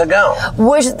years ago.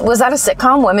 Was that a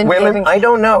sitcom? Women behaving? I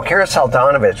don't know. Kira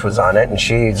Saldanovich was on it, and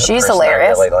she's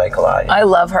hilarious. I really like a lot. I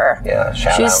love her. Yeah,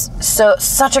 She's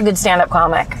such a good stand-up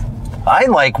comic. I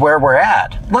like where we're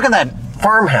at. Look at that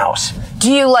farmhouse.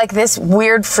 Do you like this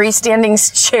weird freestanding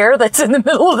chair that's in the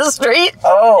middle of the street?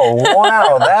 Oh,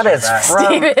 wow. That is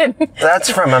Steven. That's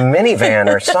from a minivan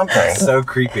or something. So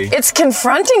creepy. It's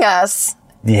confronting us.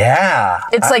 Yeah.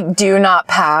 It's like, do not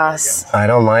pass. I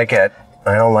don't like it.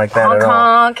 I don't like that at all.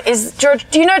 Honk.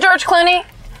 Do you know George Clooney?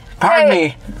 Pardon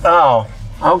me. Oh,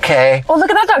 okay. Oh,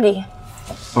 look at that doggy.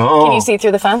 Oh. Can you see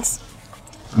through the fence?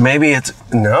 Maybe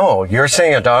no, you're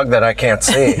seeing a dog that I can't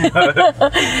see.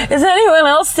 Is anyone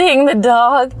else seeing the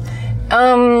dog?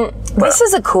 This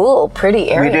is a cool, pretty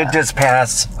area. We did just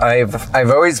pass. I've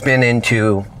always been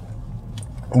into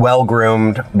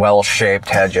well-groomed, well-shaped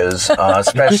hedges,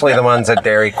 especially the ones at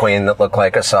Dairy Queen that look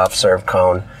like a soft serve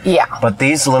cone. Yeah. But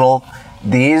these,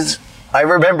 I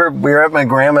remember we were at my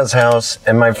grandma's house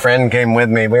and my friend came with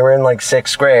me. We were in like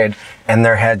 6th grade and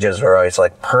their hedges were always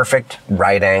like perfect,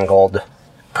 right-angled,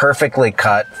 perfectly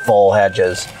cut, full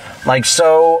hedges. Like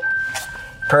so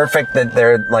perfect that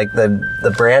they're like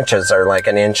the branches are like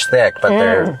an inch thick, but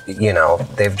they're,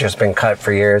 they've just been cut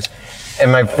for years.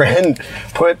 And my friend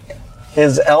put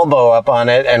his elbow up on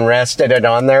it and rested it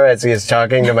on there as he was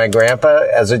talking to my grandpa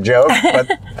as a joke. But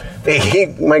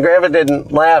my grandpa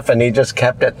didn't laugh and he just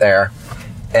kept it there.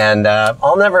 And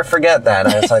I'll never forget that.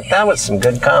 I was like, that was some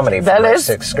good comedy for my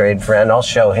 6th grade friend. I'll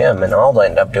show him and I'll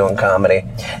end up doing comedy.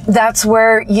 That's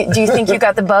where, do you think you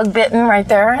got the bug bitten right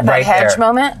there? That hedge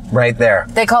moment? Right there.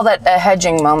 They call that a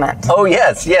hedging moment. Oh,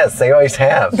 yes, they always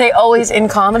have. They always in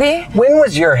comedy? When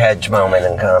was your hedge moment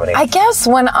in comedy? I guess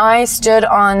when I stood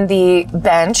on the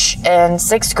bench in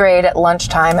 6th grade at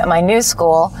lunchtime at my new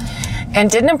school and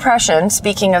did an impression,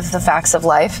 speaking of the facts of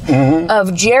life,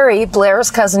 of Jerry, Blair's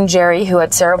cousin Jerry, who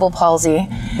had cerebral palsy.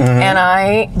 And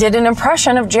I did an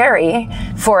impression of Jerry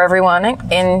for everyone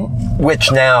in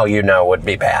Which now you know would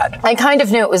be bad. I kind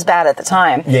of knew it was bad at the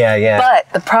time. Yeah.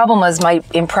 But the problem was my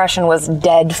impression was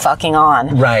dead fucking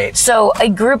on. Right. So a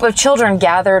group of children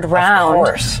gathered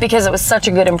round because it was such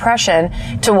a good impression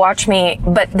to watch me.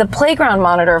 But the playground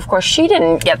monitor, of course, she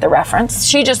didn't get the reference.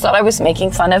 She just thought I was making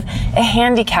fun of a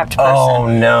handicapped person. Oh,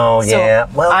 no, So yeah.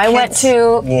 Well, I went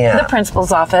to the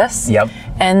principal's office. Yep.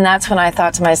 And that's when I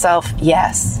thought to myself,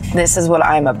 yes, this is what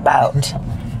I'm about.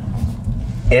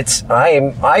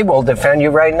 I will defend you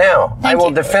right now. I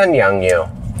will defend young you.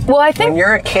 Well, I think when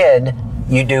you're a kid,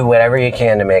 you do whatever you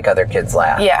can to make other kids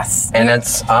laugh. Yes. And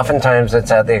oftentimes it's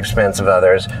at the expense of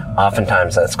others.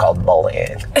 Oftentimes that's called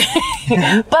bullying.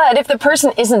 But if the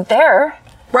person isn't there,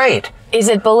 right? Is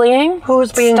it bullying?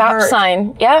 Who's being stop hurt?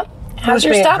 Sign? Yeah. How's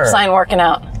your stop sign working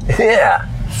out? Yeah.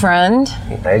 Friend.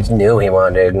 I just knew he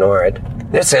wanted to ignore it.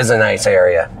 This is a nice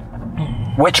area.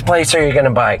 Which place are you going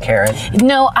to buy, Karen?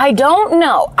 No, I don't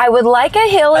know. I would like a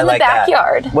hill in the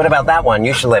backyard. What about that one?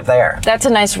 You should live there. That's a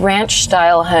nice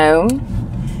ranch-style home.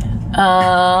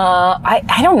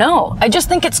 I don't know. I just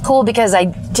think it's cool because I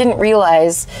didn't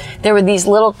realize there were these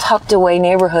little tucked-away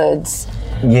neighborhoods.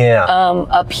 Yeah.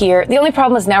 Up here. The only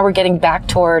problem is now we're getting back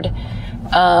toward,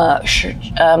 not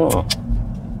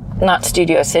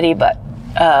Studio City, but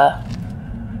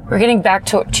we're getting back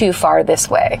too far this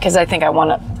way because I think I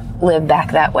want to live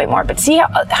back that way more. But see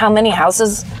how many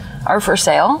houses are for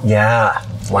sale? Yeah.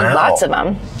 Wow. Lots of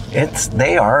them.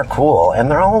 They are cool,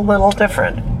 and they're all a little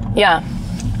different. Yeah.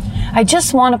 I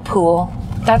just want a pool.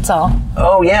 That's all.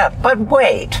 Oh, yeah. But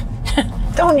wait.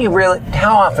 Don't you really...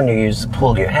 How often do you use the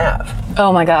pool you have?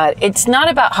 Oh, my God. It's not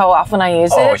about how often I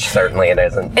use it. Oh, certainly it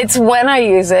isn't. It's when I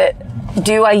use it.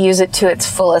 Do I use it to its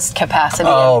fullest capacity?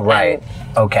 Oh, right.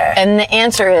 Okay. And the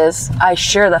answer is, I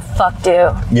sure the fuck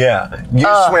do. Yeah. You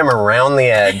swim around the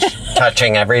edge,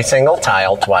 touching every single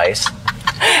tile twice.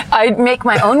 I make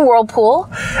my own whirlpool,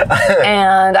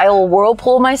 and I will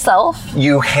whirlpool myself.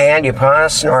 You put on a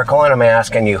snorkel and a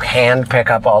mask, and you hand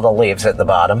pick up all the leaves at the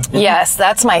bottom. Yes,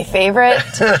 that's my favorite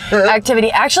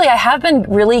activity. Actually, I have been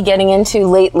really getting into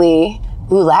lately.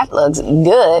 Ooh, that looks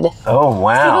good. Oh,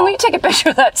 wow. Stephen, will you take a picture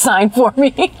of that sign for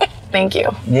me? Thank you.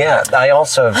 Yeah, I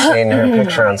also have seen her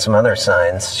picture on some other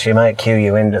signs. She might cue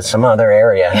you into some other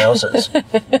area houses.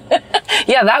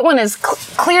 Yeah, that one is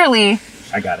clearly...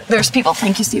 I got it. There's people.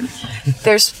 Thank you, Stephen.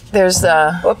 There's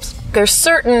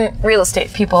certain real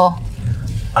estate people.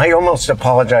 I almost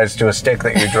apologized to a stick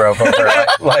that you drove over,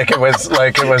 like it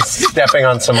was stepping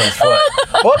on someone's foot.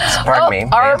 Whoops! Pardon me.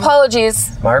 Our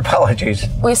apologies. Our apologies.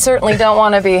 We certainly don't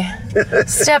want to be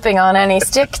stepping on any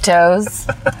stick toes.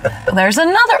 There's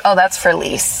another. Oh, that's for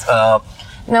lease. No,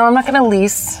 I'm not going to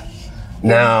lease.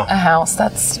 No. A house.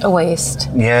 That's a waste.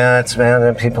 Yeah, it's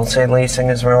bad. People say leasing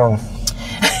is wrong.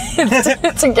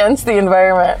 It's against the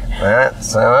environment.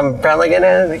 So I'm probably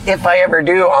gonna, if I ever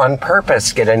do, on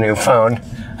purpose get a new phone.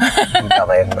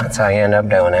 Probably that's how you end up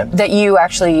doing it. That you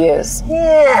actually use.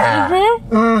 Yeah.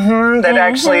 That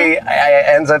actually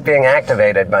ends up being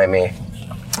activated by me.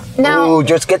 No. Ooh,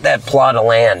 just get that plot of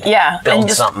land. Yeah. Build and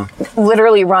just something.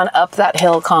 Literally run up that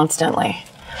hill constantly.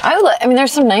 I mean,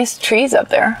 there's some nice trees up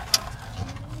there.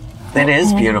 It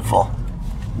is beautiful.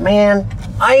 Man,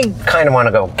 I kind of want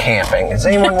to go camping. Is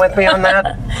anyone with me on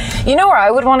that? You know where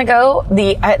I would want to go,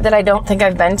 that I don't think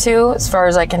I've been to, as far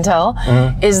as I can tell,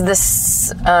 is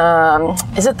this,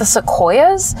 is it the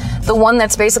Sequoias? The one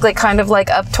that's basically kind of like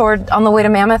up on the way to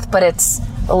Mammoth, but it's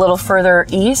a little further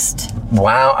east.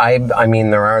 Wow, I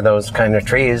mean, there are those kind of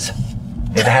trees.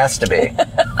 It has to be.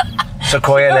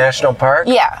 Sequoia National Park?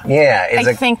 Yeah. Yeah.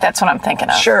 I think that's what I'm thinking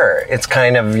of. Sure. It's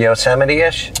kind of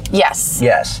Yosemite-ish? Yes.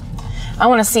 Yes. I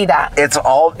want to see that.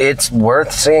 It's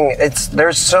worth seeing.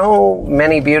 There's so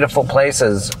many beautiful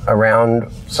places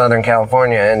around Southern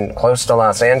California and close to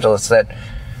Los Angeles that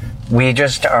we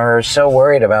just are so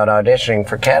worried about auditioning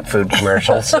for cat food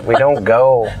commercials that we don't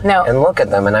go and look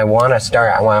at them. And I want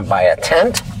to buy a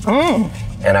tent,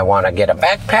 and I want to get a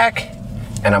backpack,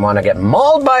 and I want to get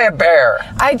mauled by a bear.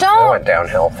 I went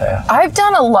downhill fast. I've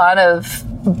done a lot of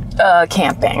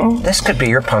camping. This could be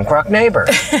your punk rock neighbor.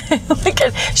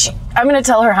 I'm going to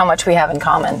tell her how much we have in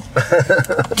common.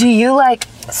 Do you like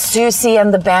Susie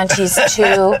and the Banshees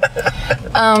too?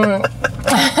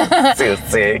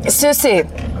 Susie.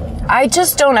 I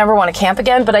just don't ever want to camp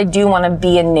again, but I do want to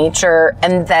be in nature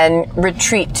and then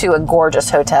retreat to a gorgeous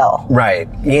hotel. Right.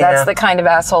 Yeah. That's the kind of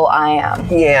asshole I am.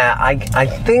 Yeah, I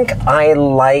think I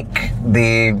like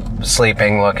the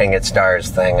sleeping, looking at stars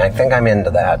thing. I think I'm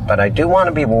into that, but I do want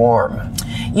to be warm.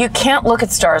 You can't look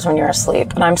at stars when you're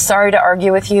asleep. And I'm sorry to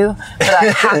argue with you, but I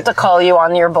have to call you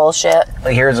on your bullshit.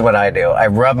 Here's what I do. I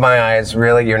rub my eyes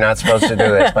really, you're not supposed to do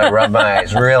this, but I rub my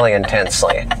eyes really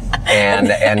intensely.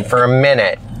 And for a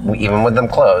minute, even with them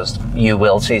closed, you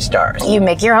will see stars. You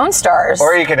make your own stars.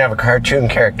 Or you can have a cartoon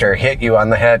character hit you on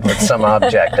the head with some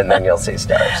object, and then you'll see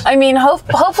stars. I mean,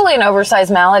 hopefully an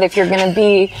oversized mallet if you're going to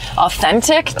be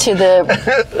authentic to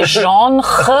the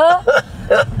genre.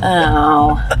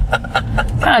 Oh.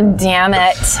 God damn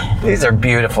it. These are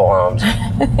beautiful homes.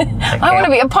 I want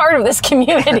to be a part of this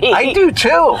community. I do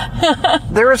too.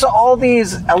 There's all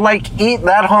these,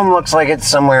 that home looks like it's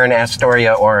somewhere in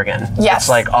Astoria, Oregon. Yes. It's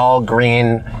like all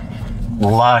green,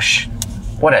 lush.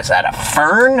 What is that, a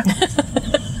fern?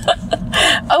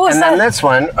 Oh, is and that? then this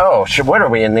one, what are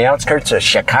we, in the outskirts of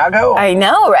Chicago? I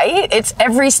know, right? It's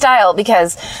every style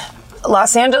because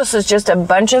Los Angeles is just a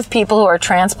bunch of people who are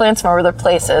transplants from other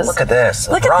places. Look at this.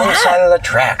 Look at wrong that. side of the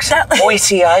tracks.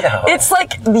 Boise, Idaho. It's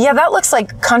like, yeah, that looks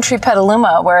like country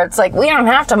Petaluma, where it's like, we don't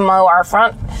have to mow our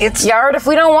front yard if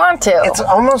we don't want to. It's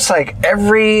almost like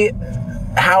every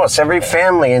house, every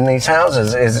family in these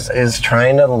houses is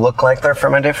trying to look like they're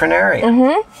from a different area.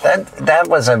 Mm-hmm.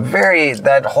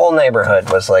 That whole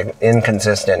neighborhood was like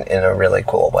inconsistent in a really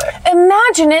cool way.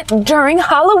 Imagine it during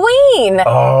Halloween.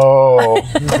 Oh.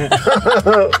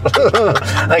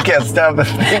 I can't stop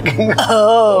thinking. I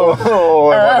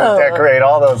want to decorate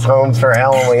all those homes for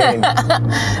Halloween.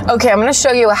 Okay, I'm going to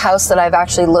show you a house that I've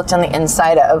actually looked on the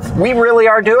inside of. We really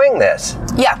are doing this.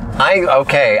 Yeah.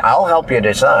 I'll help you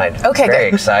decide. Okay, Very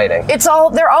good. exciting.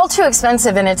 They're all too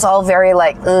expensive, and it's all very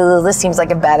like, this seems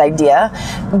like a bad idea.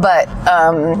 But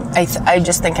I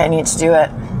just think I need to do it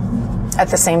at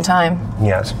the same time.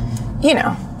 Yes. You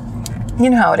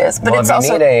know how it is. But Well, it's if you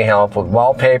also need any help with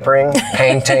wallpapering,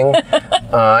 painting,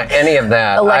 any of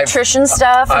that. electrician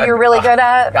stuff you're really good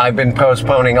at. I've been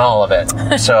postponing all of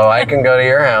it. So I can go to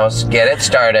your house, get it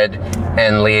started,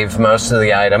 and leave most of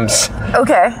the items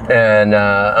Okay. and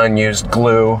unused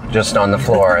glue just on the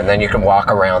floor, and then you can walk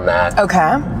around that.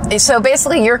 Okay. So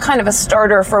basically, you're kind of a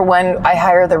starter for when I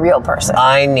hire the real person.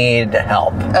 I need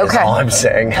help, is Okay. all I'm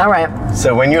saying. All right.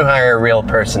 So when you hire a real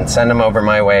person, send them over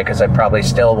my way, because I probably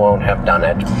still won't have done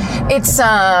it. It's,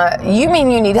 you mean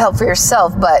you need help for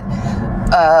yourself, but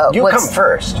You come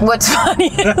first. What's funny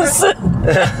is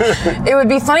it would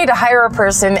be funny to hire a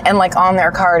person and like on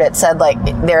their card it said like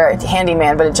they're a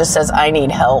handyman, but it just says I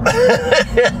need help.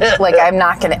 Like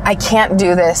I can't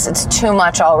do this. It's too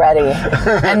much already.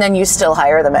 And then you still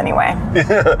hire them anyway.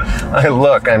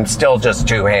 I'm still just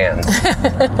two hands.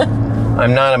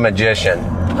 I'm not a magician.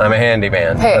 I'm a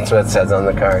handyman. Hey. That's what it says on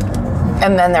the card.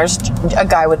 And then there's a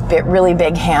guy with really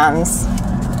big hands.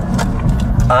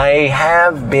 I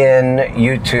have been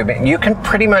YouTubing. You can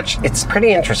it's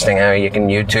pretty interesting how you can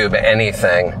YouTube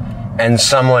anything and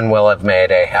someone will have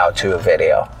made a how-to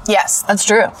video. Yes, that's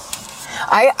true.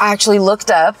 I actually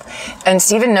looked up, and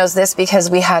Steven knows this because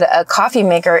we had a coffee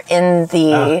maker in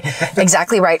the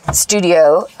Exactly Right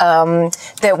studio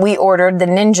that we ordered, the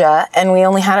Ninja, and we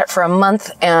only had it for a month,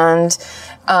 and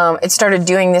it started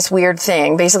doing this weird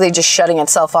thing, basically just shutting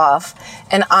itself off.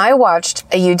 And I watched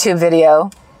a YouTube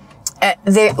video.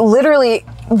 They literally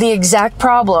the exact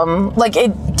problem. Like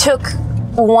it took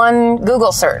one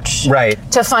Google search, right,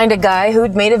 to find a guy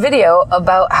who'd made a video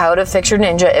about how to fix your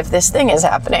Ninja if this thing is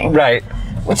happening. Right.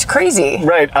 Which is crazy.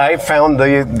 Right. I found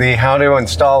the how to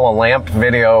install a lamp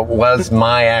video was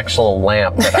my actual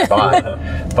lamp that I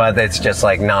bought, but it's just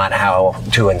like not how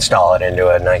to install it into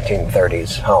a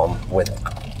 1930s home with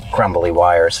crumbly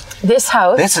wires. This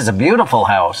house. This is a beautiful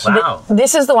house. Wow.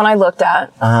 This is the one I looked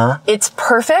at. Uh-huh. It's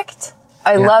perfect.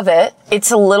 I love it.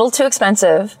 It's a little too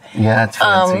expensive. Yeah, it's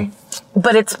fancy.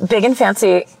 But it's big and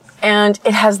fancy, and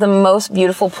it has the most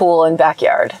beautiful pool and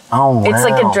backyard. Oh, wow. It's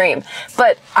like a dream.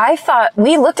 But I thought,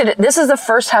 we looked at it, this is the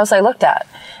first house I looked at.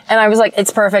 And I was like,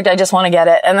 it's perfect, I just want to get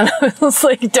it. And then I was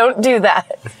like, don't do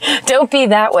that. Don't be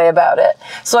that way about it.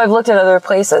 So I've looked at other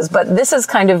places, but this is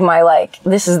kind of my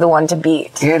this is the one to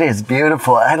beat. It is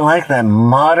beautiful. I like that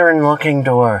modern looking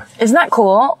door. Isn't that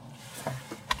cool?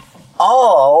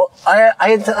 Oh,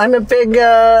 I'm a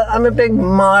big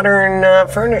modern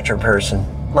furniture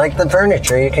person. Like the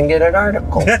furniture you can get at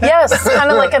Article. Yes,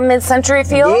 kind of like a mid-century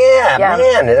feel. Yeah,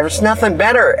 man, there's nothing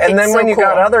better. And then when you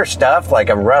got other stuff, like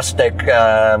a rustic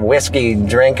whiskey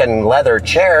drinking leather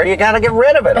chair, you got to get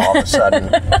rid of it all of a sudden.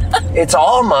 It's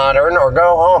all modern, or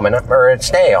go home or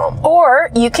stay home. Or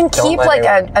you can keep like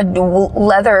anyone. a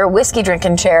leather whiskey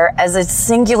drinking chair as a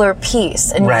singular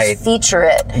piece and Right. just feature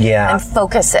it Yeah. and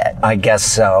focus it. I guess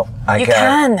so. You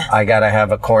can. I gotta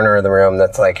have a corner of the room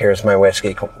that's like, here's my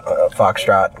whiskey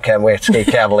foxtrot, whiskey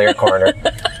cavalier corner.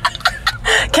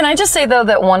 Can I just say, though,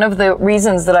 that one of the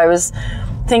reasons that I was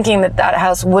thinking that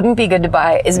house wouldn't be good to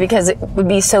buy is because it would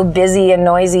be so busy and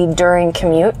noisy during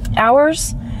commute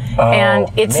hours. And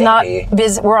it's not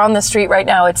busy. We're on the street right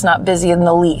now. It's not busy in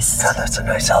the least. Oh, that's a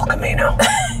nice El Camino.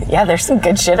 Yeah, there's some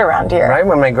good shit around here. Right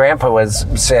when my grandpa was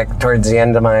sick towards the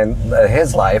end of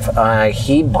his life,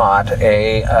 he bought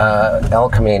a El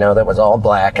Camino that was all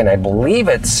black, and I believe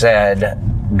it said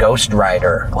Ghost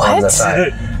Rider on the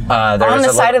side. On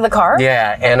the side of the car?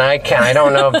 Yeah, and I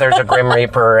don't know if there's a Grim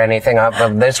Reaper or anything up,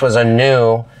 but this was a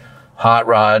new hot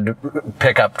rod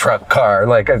pickup truck car,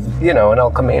 like an El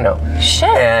Camino. Shit.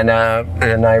 And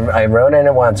I rode in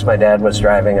it once. My dad was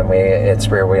driving, and it's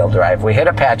rear wheel drive. We hit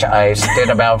a patch of ice,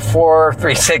 did about 4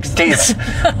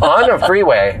 360s on a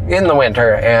freeway in the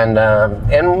winter,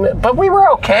 but we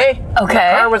were okay. Okay. The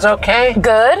car was okay.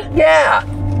 Good. Yeah.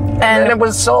 And it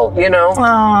was sold.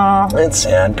 Aww. It's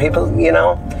sad. People,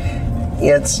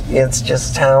 it's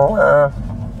just how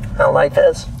life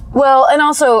is. Well, and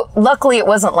also, luckily, it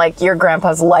wasn't like your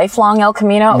grandpa's lifelong El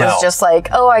Camino. It was just like,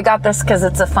 oh, I got this because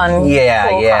it's a fun, cool car.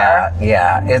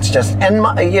 Yeah. It's just, and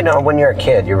when you're a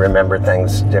kid, you remember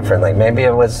things differently. Maybe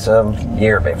it was a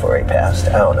year before he passed.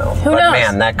 I don't know. Who knows? But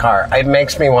man, that car, it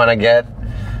makes me want to get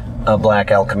a black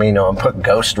El Camino and put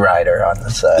Ghost Rider on the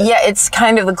side. Yeah, it's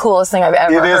kind of the coolest thing I've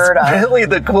ever heard of. It is really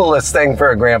the coolest thing for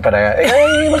a grandpa to have.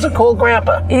 He was a cool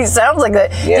grandpa. He sounds like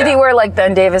that. Yeah. Did he wear like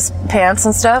Ben Davis pants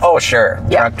and stuff? Oh, sure.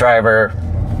 Yeah. Truck driver.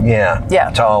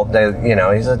 Yeah. Tall.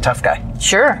 He's a tough guy.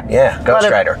 Sure. Yeah,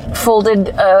 Ghost Rider.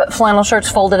 Folded flannel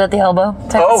shirts folded at the elbow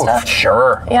type of stuff. Oh,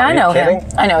 sure. Yeah, I know kidding? him.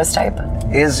 I know his type.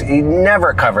 He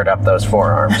never covered up those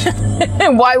forearms.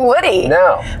 Why would he?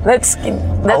 No. That's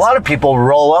A lot of people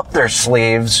roll up their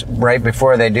sleeves right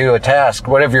before they do a task.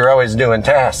 What if you're always doing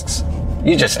tasks?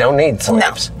 You just don't need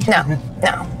sleeves. No.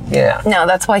 Yeah. No,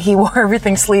 that's why he wore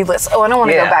everything sleeveless. Oh, I don't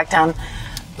want to go back down.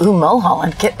 Ooh,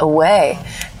 Mulholland, get away.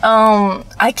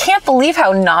 I can't believe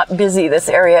how not busy this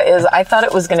area is. I thought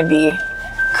it was going to be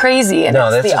crazy, and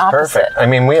it's the opposite. Perfect. I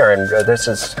mean, this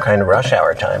is kind of rush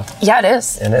hour time. Yeah, it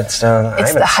is. And it's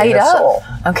the height up.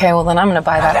 Okay, well then I'm going to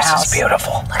buy that house. This is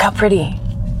beautiful. Look how pretty.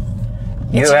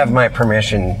 You have my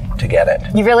permission to get it.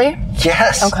 You really?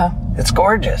 Yes. Okay. It's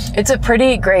gorgeous. It's a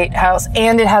pretty great house,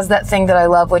 and it has that thing that I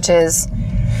love, which is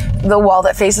the wall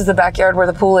that faces the backyard where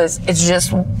the pool is. It's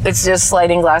just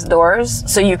sliding glass doors,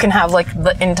 so you can have like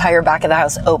the entire back of the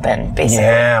house open, basically.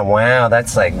 Yeah, wow,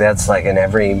 that's like in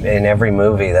every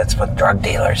movie. That's what drug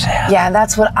dealers have. Yeah,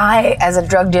 that's what I, as a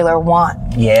drug dealer,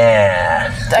 want.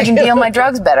 Yeah. I can deal my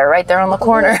drugs better right there on the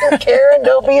corner. Karen,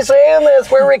 don't be saying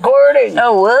this. We're recording.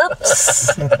 Oh,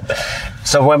 whoops.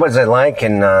 So what was it like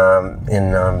in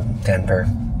Denver?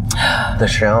 The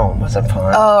show, was it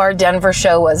fun? Oh, our Denver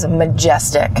show was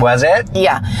majestic. Was it?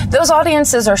 Yeah. Those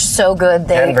audiences are so good.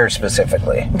 Denver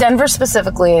specifically.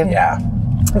 Yeah.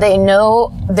 They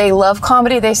love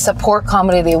comedy, they support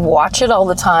comedy, they watch it all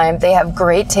the time, they have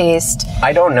great taste.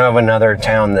 I don't know of another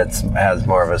town that has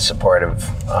more of a supportive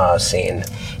scene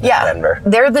than Denver.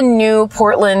 They're the new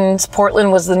Portland.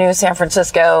 Portland was the new San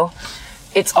Francisco.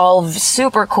 It's all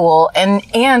super cool.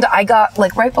 And I got,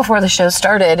 like, right before the show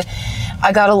started,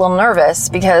 I got a little nervous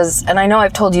because, and I know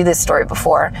I've told you this story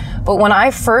before, but when I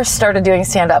first started doing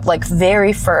stand-up, like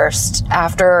very first,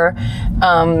 after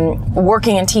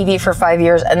working in TV for 5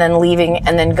 years and then leaving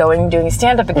and then doing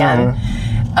stand-up again,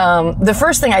 the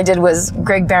first thing I did was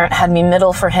Greg Behrendt had me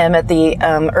middle for him at the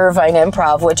Irvine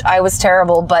Improv, which I was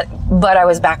terrible, but I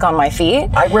was back on my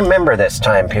feet. I remember this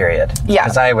time period. Yeah.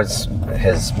 Because I was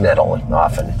his middle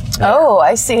often. Yeah. Oh,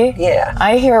 I see. Yeah.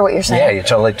 I hear what you're saying. Yeah, you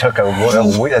totally took I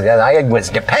was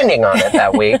depending on it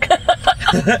that week.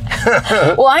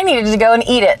 Well, I needed to go and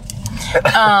eat it.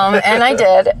 And I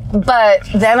did. But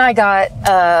then I got,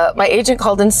 my agent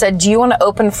called and said, do you want to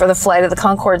open for the Flight of the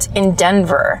Conchords in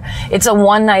Denver? It's a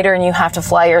one-nighter and you have to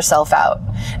fly yourself out.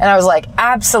 And I was like,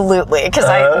 absolutely. Because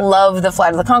I love the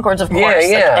Flight of the Conchords, of course,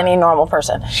 like any normal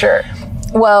person. Sure.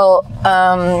 Well,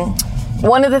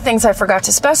 one of the things I forgot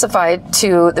to specify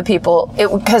to the people,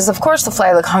 because of course the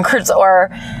Flight of the Conchords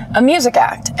are a music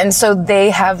act. And so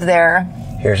they have their...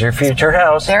 Here's your future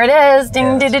house. There it is.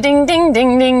 Ding, ding, ding, ding,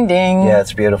 ding, ding, ding. Yeah,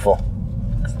 it's beautiful.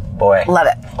 Boy. Love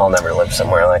it. I'll never live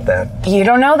somewhere like that. You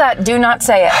don't know that. Do not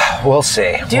say it. We'll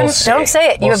see. Don't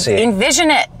say it. Envision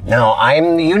it. No,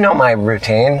 you know my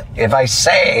routine. If I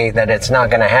say that it's not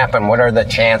going to happen, what are the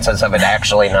chances of it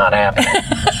actually not happening?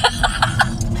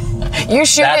 You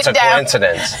shoot it down. That's a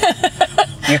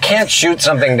coincidence. You can't shoot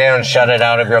something down, shut it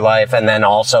out of your life, and then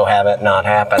also have it not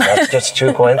happen. That's just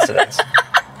too coincidence.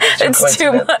 It's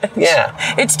too much. Yeah.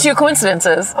 It's two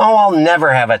coincidences. Oh, I'll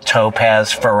never have a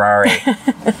topaz Ferrari.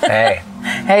 Hey.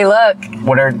 Hey, look.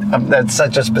 That's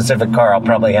such a specific car. I'll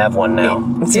probably have one now.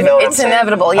 You know what I'm saying?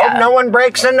 Inevitable, yeah. Hope no one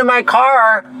breaks into my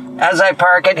car as I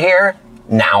park it here.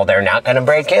 Now they're not going to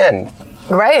break in.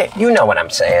 Right. You know what I'm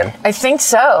saying. I think A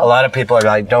so. lot of people are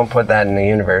like, don't put that in the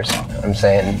universe. I'm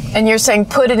saying. And you're saying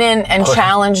put it in and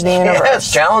challenge the universe.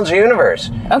 Yes, challenge the universe.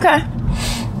 Okay.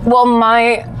 Well,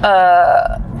 my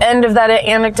end of that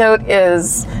anecdote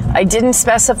is I didn't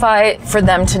specify for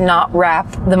them to not wrap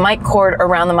the mic cord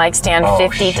around the mic stand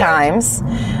 50 times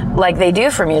like they do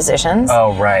for musicians.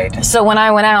 Oh, right. So when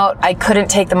I went out, I couldn't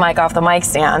take the mic off the mic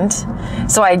stand.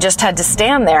 So I just had to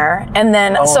stand there. And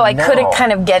then, so I couldn't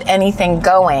kind of get anything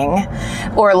going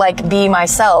or like be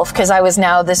myself because I was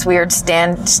now this weird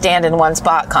stand in one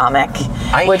spot comic,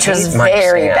 which was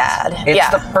very bad. It's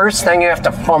the first thing you have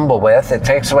to fumble with. It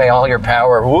takes away all your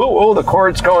power. Whoa, the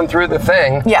cord's going through the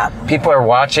thing. Yeah. People are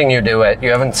watching you do it.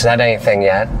 You haven't said anything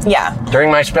yet. Yeah. During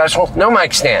my special, no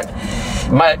mic stand.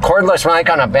 My cordless mic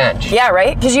on a bench. Yeah,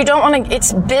 right? Because you don't want to,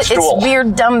 it's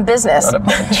weird, dumb business. Not a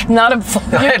bench. Not a,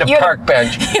 I had a park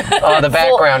bench. Oh, the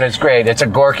background is great. It's a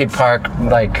Gorky Park,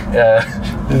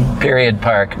 period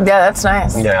park. Yeah, that's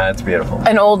nice. Yeah, it's beautiful.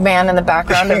 An old man in the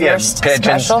background of your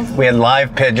special. We had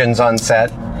live pigeons on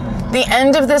set. The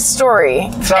end of this story,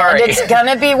 Sorry. and it's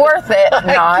gonna be worth it,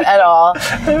 not at all,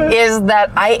 is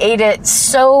that I ate it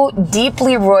so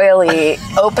deeply royally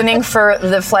opening for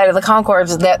the Flight of the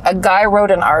Conchords that a guy wrote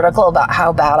an article about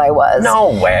how bad I was.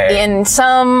 No way. In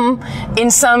some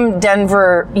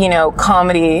Denver,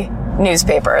 comedy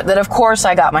newspaper that of course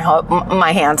I got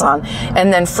my hands on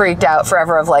and then freaked out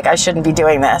forever of like I shouldn't be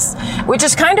doing this, which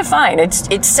is kind of fine.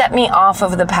 It set me off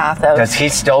of the path of... Does he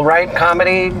still write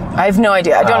comedy? I have no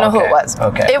idea. I don't know who it was.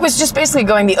 Okay. It was just basically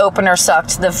going, the opener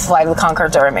sucked, the Flight of the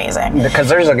Conchords are amazing. Because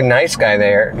there's a nice guy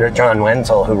there, John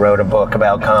Wenzel, who wrote a book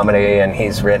about comedy and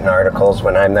he's written articles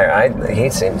when I'm there. He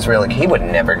seems really... He would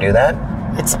never do that.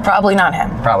 It's probably not him.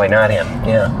 Probably not him,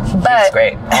 yeah. But he's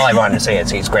great. All I wanted to say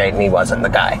is he's great and he wasn't the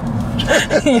guy.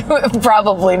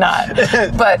 Probably not.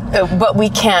 But we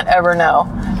can't ever know.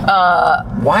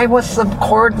 Why was the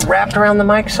cord wrapped around the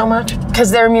mic so much?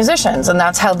 Because they're musicians and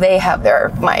that's how they have their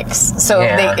mics. So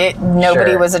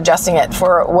nobody was adjusting it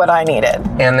for what I needed.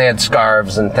 And they had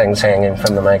scarves and things hanging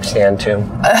from the mic stand too.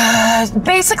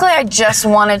 Basically, I just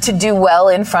wanted to do well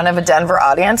in front of a Denver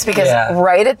audience because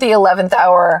right at the 11th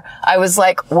hour, I was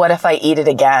like, what if I eat it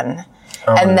again?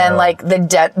 And then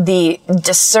the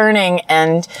discerning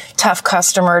and tough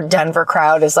customer Denver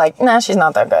crowd is like, nah, she's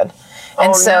not that good.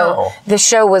 And the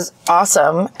show was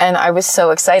awesome. And I was so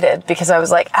excited because I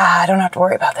was like, I don't have to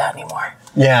worry about that anymore.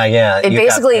 Yeah. It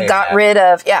basically got rid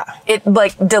of, it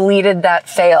deleted that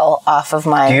fail off of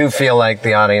my... Do you feel like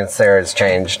the audience there has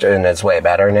changed and is way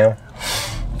better now?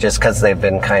 Just because they've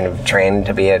been kind of trained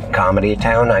to be a comedy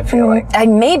town, I feel like. I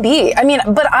may be. I mean,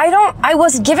 but I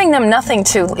was giving them nothing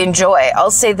to enjoy. I'll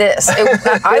say this.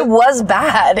 I was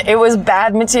bad. It was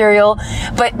bad material.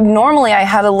 But normally I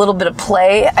had a little bit of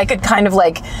play. I could kind of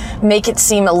make it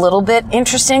seem a little bit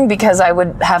interesting because I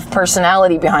would have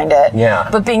personality behind it. Yeah.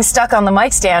 But being stuck on the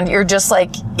mic stand, you're just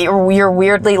you're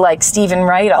weirdly like Stephen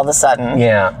Wright all of a sudden.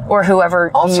 Yeah. Or whoever.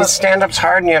 Also, stand-up's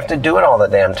hard and you have to do it all the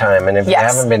damn time. And if you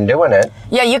haven't been doing it...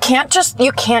 Yeah, you can't just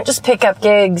pick up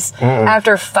gigs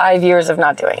after 5 years of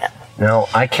not doing it. No,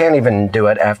 I can't even do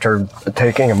it after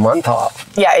taking a month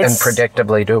off. Yeah, and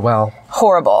predictably do well.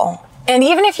 Horrible. And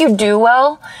even if you do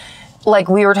well, like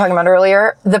we were talking about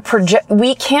earlier,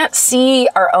 we can't see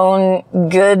our own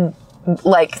good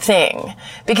thing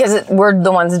because we're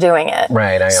the ones doing it.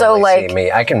 Right. I only see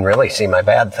me. I can really see my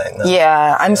bad thing. Though.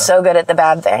 Yeah, I'm so good at the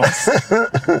bad things.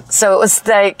 So it was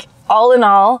all in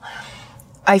all,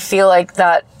 I feel like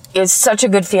that is such a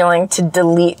good feeling to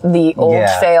delete the old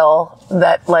fail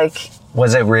that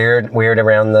Was it weird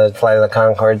around the Flight of the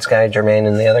Conchords guy, Jermaine,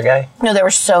 and the other guy? No, they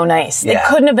were so nice. Yeah. They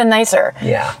couldn't have been nicer.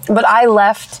 Yeah. But I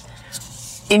left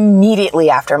immediately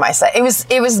after my set. It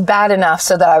was bad enough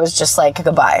so that I was just like,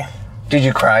 goodbye. Did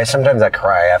you cry? Sometimes I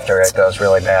cry after it goes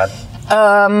really bad.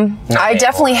 I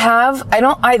definitely have.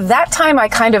 That time I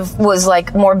kind of was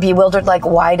more bewildered,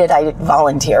 why did I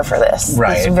volunteer for this?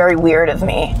 Right. It's very weird of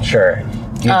me. Sure.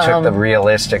 You took the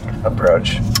realistic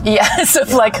approach. Yes, of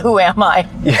who am I?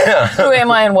 Yeah. Who am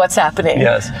I and what's happening?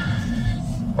 Yes.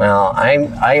 Well,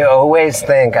 I always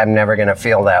think I'm never going to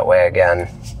feel that way again.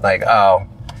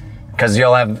 Because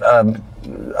you'll have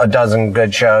a dozen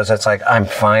good shows. It's I'm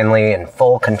finally in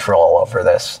full control over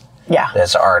this. Yeah.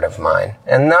 This art of mine.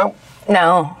 And no.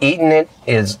 Eating it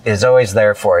is always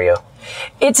there for you.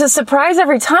 It's a surprise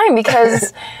every time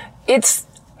because it's,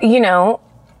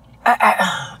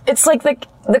 it's like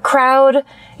the crowd,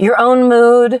 your own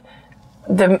mood,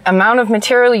 the amount of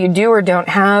material you do or don't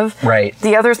have. Right.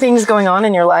 The other things going on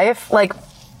in your life. Like,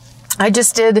 I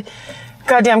just did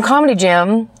goddamn Comedy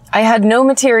Jam. I had no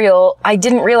material. I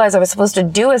didn't realize I was supposed to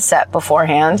do a set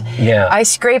beforehand. Yeah. I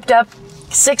scraped up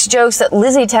 6 jokes that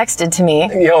Lizzie texted to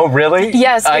me. Yo, really?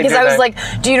 Yes, because I was like,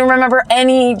 do you remember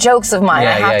any jokes of mine?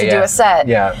 I have to do a set.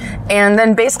 Yeah. And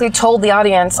then basically told the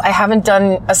audience, I haven't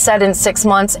done a set in 6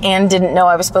 months and didn't know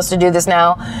I was supposed to do this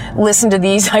now. Listen to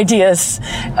these ideas,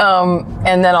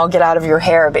 and then I'll get out of your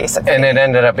hair, basically. And it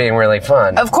ended up being really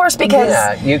fun. Of course, because...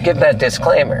 Yeah, you give that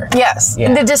disclaimer. Yes.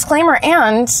 Yeah. The disclaimer,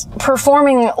 and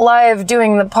performing live,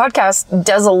 doing the podcast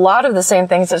does a lot of the same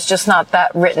things. It's just not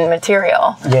that written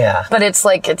material. Yeah. But it's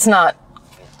like, it's not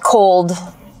cold,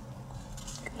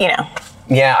 you know.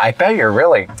 Yeah, I bet you're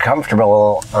really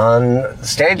comfortable on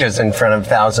stages in front of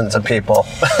thousands of people.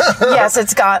 Yes,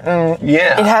 it's gotten,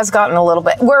 Yeah. it has gotten a little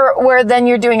bit, where then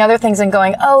you're doing other things and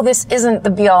going, oh, this isn't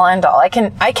the be all end all. I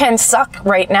can suck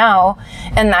right now,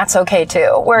 and that's okay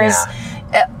too. Whereas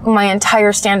my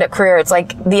entire stand-up career, it's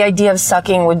like the idea of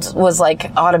sucking was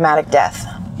like automatic death.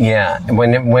 Yeah,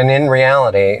 when in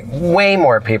reality, way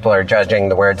more people are judging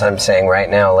the words I'm saying right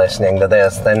now listening to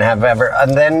this than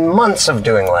months of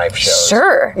doing live shows.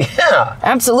 Sure. Yeah.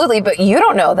 Absolutely, but you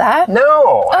don't know that.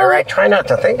 No, I try not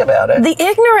to think about it. The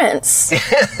ignorance.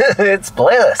 It's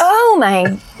bliss. Oh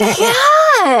my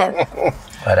God.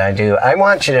 But I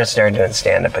want you to start doing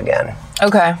stand-up again.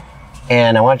 Okay.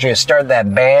 And I want you to start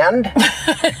that band.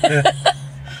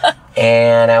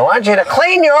 And I want you to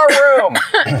clean your room.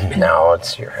 No,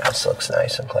 your house looks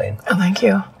nice and clean. Oh, thank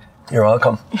you. You're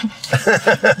welcome.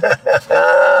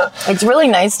 It's really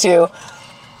nice to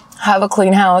have a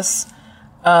clean house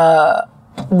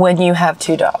when you have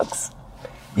 2 dogs.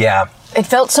 Yeah. It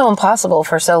felt so impossible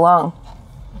for so long.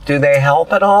 Do they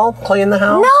help at all clean the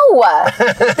house? No,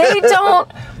 they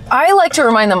don't. I like to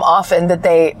remind them often that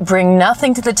they bring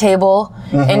nothing to the table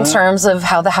in terms of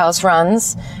how the house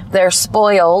runs. They're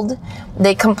spoiled.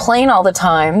 They complain all the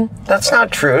time. That's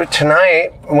not true.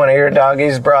 Tonight, one of your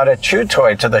doggies brought a chew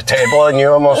toy to the table and you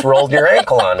almost rolled your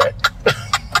ankle on it.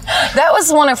 That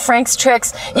was one of Frank's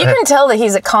tricks. You can tell that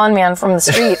he's a con man from the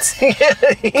streets.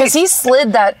 Because he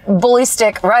slid that bully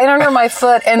stick right under my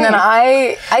foot, and then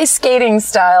I ice skating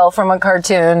style from a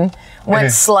cartoon,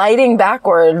 went sliding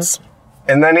backwards.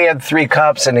 And then he had 3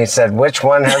 cups and he said, which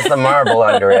one has the marble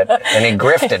under it? And he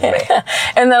grifted me.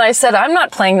 And then I said, I'm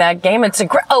not playing that game. It's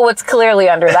clearly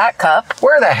under that cup.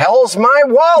 Where the hell's my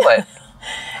wallet?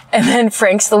 And then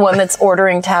Frank's the one that's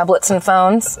ordering tablets and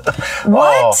phones.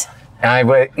 What?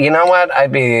 Oh, you know what?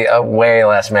 I'd be way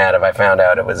less mad if I found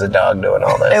out it was a dog doing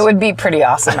all this. It would be pretty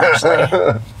awesome,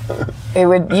 actually.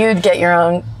 You'd get your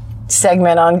own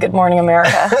segment on Good Morning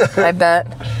America, I bet.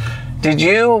 Did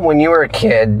you, when you were a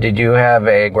kid, did you have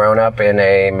a grown-up in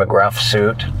a McGruff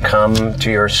suit come to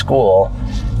your school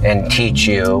and teach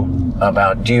you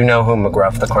about, do you know who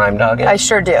McGruff the crime dog is? I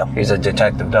sure do. He's a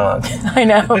detective dog. I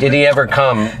know. Did he ever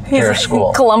come to your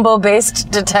school? Colombo-based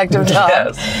detective dog.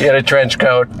 Yes. He had a trench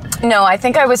coat. No, I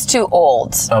think I was too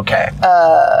old. Okay.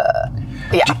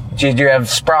 Yeah. Did you have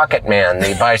Sprocket Man,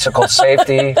 the bicycle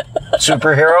safety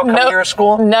superhero, come to your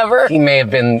school? Never. He may have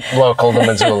been local to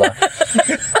Missoula.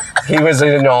 He was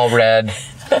in all red.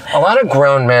 A lot of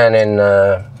grown men in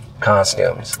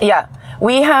costumes. Yeah.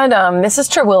 We had Mrs.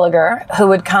 Terwilliger, who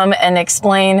would come and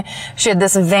explain. She had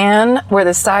this van where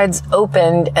the sides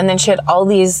opened, and then she had all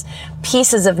these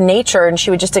pieces of nature, and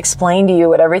she would just explain to you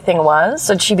what everything was.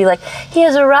 So she'd be like,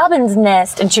 here's a robin's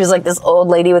nest. And she was like this old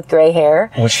lady with gray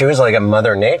hair. Well, she was like a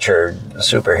Mother Nature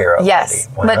superhero. Yes.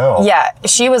 Lady. Wow. But yeah,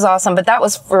 she was awesome. But that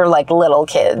was for like little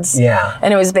kids. Yeah.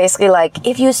 And it was basically like,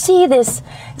 if you see this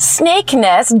snake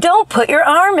nest, don't put your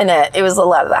arm in it. It was a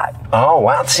lot of that. Oh,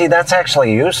 wow. See, that's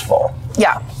actually useful.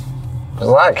 Yeah. There's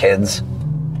a lot of kids,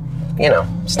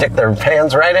 stick their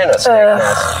hands right in a snake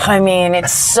nest. I mean,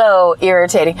 it's so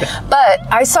irritating. But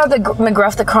I saw the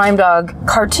McGruff the Crime Dog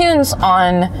cartoons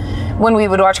on when we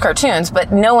would watch cartoons,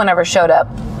 but no one ever showed up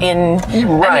in...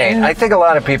 Right. I think a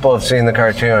lot of people have seen the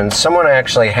cartoons. Someone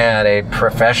actually had a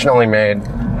professionally made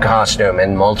costume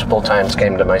and multiple times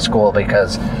came to my school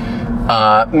because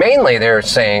mainly they're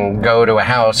saying go to a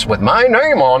house with my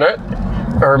name on it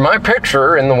or my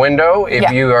picture in the window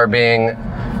if you are being...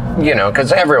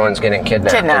 because everyone's getting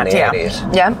kidnapped in the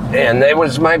 80s. Yeah. And it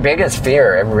was my biggest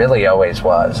fear. It really always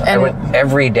was.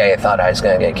 Every day I thought I was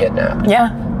going to get kidnapped.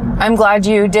 Yeah. I'm glad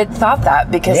you thought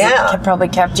that because it probably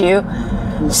kept you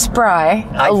spry,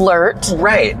 alert.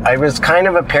 Right. I was kind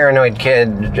of a paranoid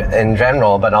kid in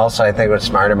general, but also I think it was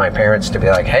smart of my parents to be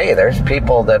like, hey, there's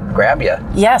people that grab you.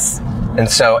 Yes. And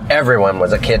so everyone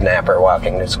was a kidnapper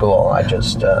walking to school. I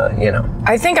just,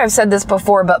 I think I've said this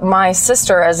before, but my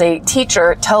sister, as a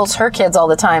teacher, tells her kids all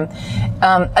the time,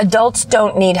 adults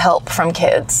don't need help from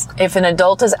kids. If an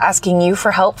adult is asking you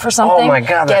for help for something, oh my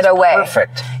God, get that's away.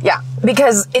 Perfect. Yeah,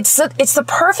 because it's the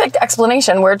perfect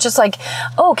explanation where it's just like,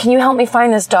 oh, can you help me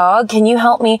find this dog? Can you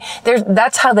help me?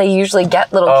 That's how they usually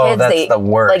get little kids. That's they the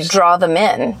worst. like draw them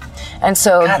in. And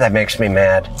so, God, that makes me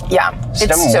mad. yeah,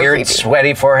 Some it's so weird, creepy.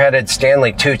 sweaty, foreheaded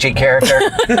Stanley Tucci character.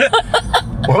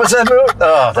 What was that movie?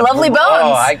 Oh, Lovely Bones.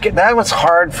 Oh, that was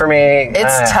hard for me.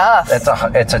 It's tough.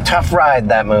 It's a tough ride,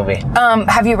 that movie.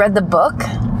 Have you read the book?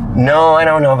 No, I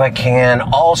don't know if I can.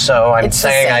 Also, I'm It's the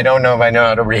saying same. I don't know if I know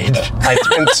how to read. It's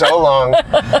been so long.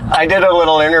 I did a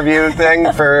little interview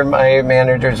thing for my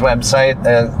manager's website,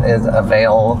 is a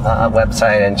Vail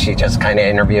website, and she just kind of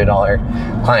interviewed all her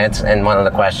clients. And one of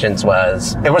the questions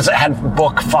had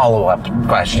book follow-up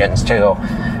questions too.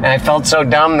 And I felt so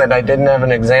dumb that I didn't have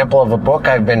an example of a book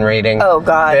I've been reading. Oh,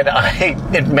 God.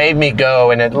 It made me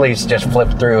go and at least just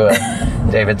flip through a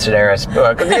David Sedaris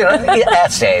book.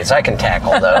 Essays, I can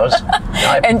tackle those.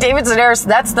 And David Sedaris,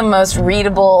 that's the most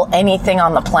readable anything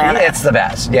on the planet. It's the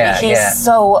best. Yeah, He's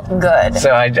so good.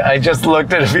 So I just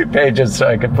looked at a few pages so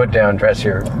I could put down Dress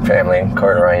Your Family in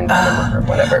Corduroy and Denim or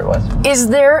whatever it was. Is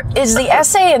the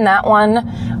essay in that one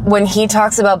when he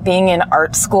talks about being in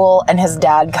art school and his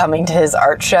dad coming to his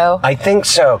art show? I think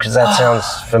so, because that sounds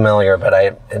familiar, but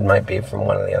it might be from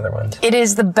one of the other ones. It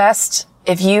is the best.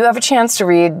 If you have a chance to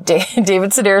read David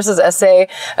Sedaris' essay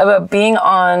about being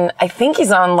on, I think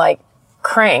he's on like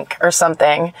Crank or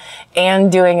something,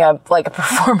 and doing a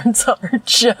performance art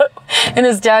show, and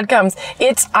his dad comes.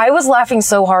 I was laughing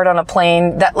so hard on a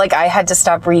plane that like I had to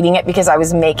stop reading it because I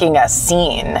was making a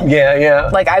scene. Yeah.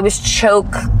 Like I was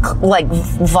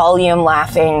volume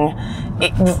laughing.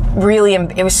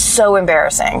 It was so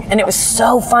embarrassing, and it was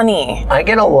so funny. I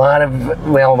get a lot of,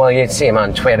 well, you see him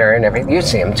on Twitter and everything. You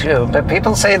see him too, but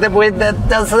people say that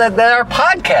that our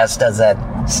podcast does that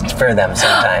for them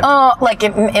sometimes. Like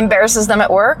it embarrasses them at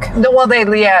work? No, well,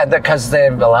 because a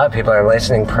lot of people are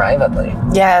listening privately.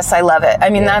 Yes, I love it.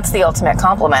 I mean, that's the ultimate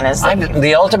compliment.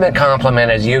 The ultimate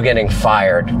compliment is you getting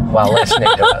fired while listening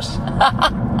to us.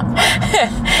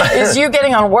 Is you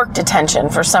getting on work detention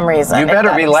for some reason. You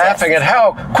better be laughing at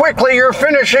how quickly you're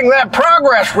finishing that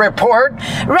progress report.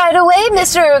 Right away,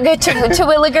 Mr.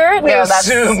 Terwilliger. We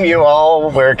assume you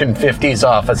all work in 50s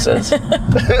offices.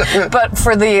 But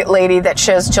for the lady that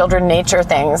shows children nature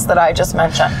things that I just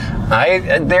mentioned.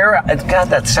 God,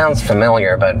 that sounds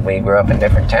familiar, but we grew up in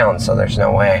different towns, so there's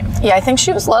no way. Yeah, I think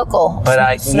she was local.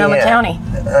 But Sonoma County.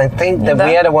 I think that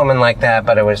we had a woman like that,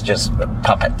 but it was just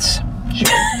puppets.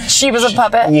 She was a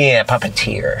puppet? Yeah,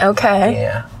 puppeteer. Okay.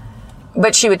 Yeah.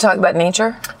 But she would talk about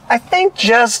nature? I think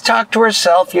just talk to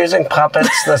herself using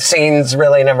puppets. The scenes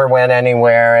really never went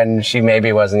anywhere, and she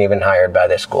maybe wasn't even hired by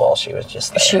the school. She was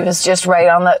just there. She was just right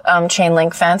on the chain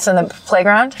link fence in the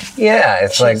playground? Yeah,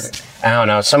 it's like, I don't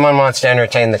know, someone wants to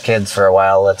entertain the kids for a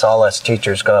while. Let's all us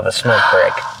teachers go have a smoke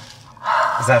break.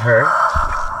 Is that her?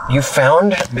 You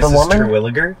found the Mrs. woman?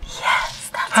 Terwilliger?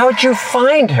 How'd you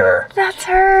find her? That's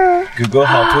her. Google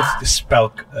helped with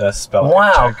spell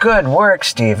Wow, check. good work,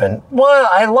 Stephen. Well,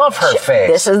 I love her face.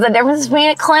 This is the difference between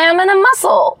a clam and a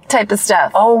mussel type of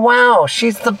stuff. Oh, wow,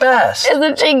 she's the best.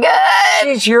 Isn't she good?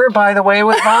 She's your By the Way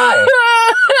with Vi.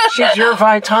 She's your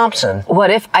Vi Thompson. What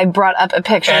if I brought up a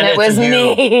picture and it it's was you.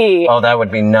 me? Oh, that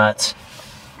would be nuts.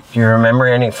 Do you remember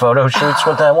any photo shoots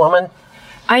with that woman?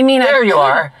 I mean, There you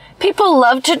are. People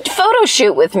love to photo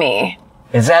shoot with me.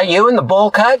 Is that you in the bowl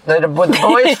cut with the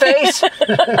boy's face?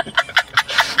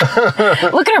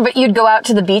 Look at her, but you'd go out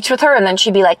to the beach with her and then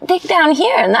she'd be like, dig down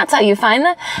here, and that's how you find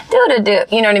the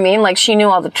do-do-do. You know what I mean? Like she knew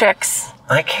all the tricks.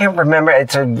 I can't remember.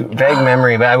 It's a vague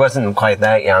memory, but I wasn't quite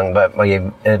that young. But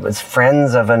it was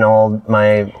friends of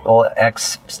my old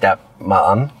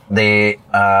ex-stepmom.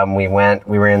 We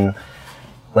were in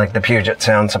like the Puget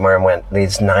Sound somewhere, and went,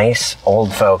 these nice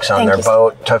old folks on their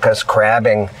boat took us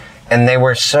crabbing. And they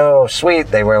were so sweet.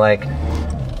 They were like,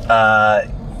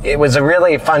 it was a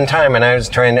really fun time. And I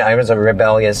was a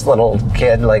rebellious little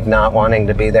kid, like not wanting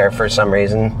to be there for some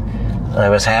reason. I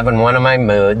was having one of my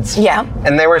moods. Yeah.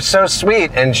 And they were so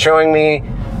sweet and showing me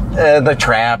the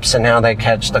traps and how they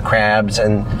catch the crabs.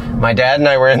 And my dad and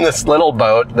I were in this little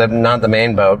boat, not the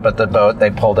main boat, but the boat.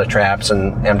 They pulled the traps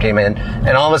and empty them in.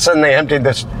 And all of a sudden they emptied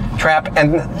this trap,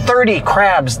 and 30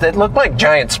 crabs that looked like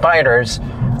giant spiders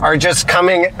are just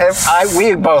coming.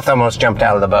 We both almost jumped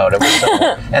out of the boat. It was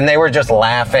so, and they were just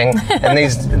laughing. And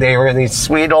they were these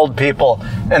sweet old people.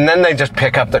 And then they just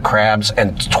pick up the crabs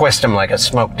and twist them like a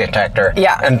smoke detector.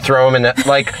 Yeah. And throw them in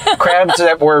like crabs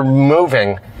that were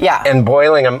moving. Yeah. And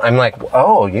boiling them. I'm like,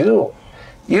 oh, you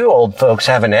old folks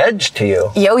have an edge to you.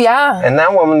 Yo, yeah. And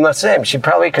that woman the same. She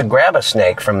probably could grab a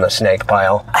snake from the snake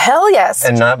pile. Hell yes.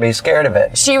 And not be scared of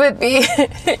it. She would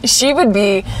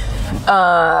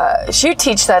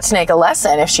teach that snake a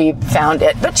lesson if she found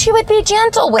it, but she would be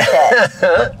gentle with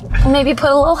it. Maybe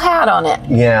put a little hat on it.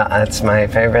 Yeah, that's my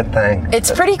favorite thing.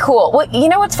 It's pretty cool. Well, you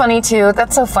know what's funny too?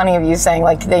 That's so funny of you saying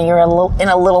like that you're in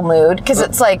a little mood, because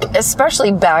it's like,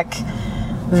 especially back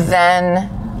then,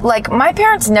 like my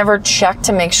parents never checked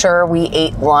to make sure we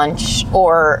ate lunch,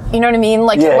 or you know what I mean?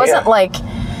 Like it wasn't like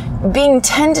being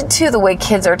tended to the way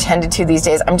kids are tended to these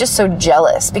days. I'm just so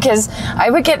jealous because I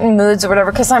would get in moods or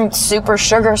whatever because I'm super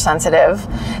sugar sensitive.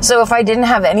 So if I didn't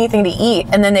have anything to eat,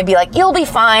 and then they'd be like, you'll be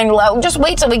fine, just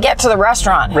wait till we get to the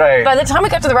restaurant. Right. By the time we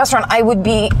got to the restaurant, I would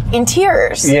be in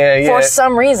tears for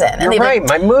some reason. You're right.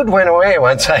 My mood went away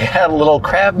once I had a little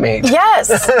crab meat. Yes.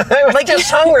 I was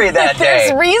just hungry that day.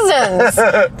 There's reasons.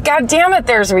 God damn it,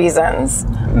 there's reasons.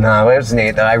 No, it was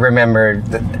neat though. I remember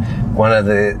one of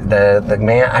the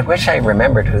man. I wish I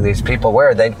remembered who these people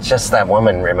were. That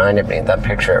woman reminded me of that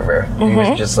picture of her. He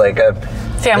was just like a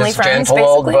family friends, gentle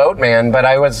old basically. boatman. But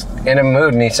I was in a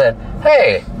mood, and he said,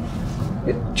 "Hey,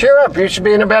 cheer up! You should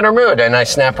be in a better mood." And I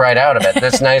snapped right out of it.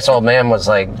 This nice old man was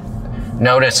like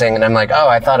noticing, and I'm like, "Oh,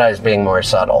 I thought I was being more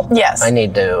subtle. Yes, I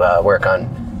need to work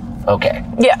on." Okay.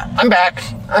 Yeah, I'm back.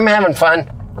 I'm having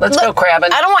fun. Let's go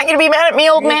crabbing. I don't want you to be mad at me,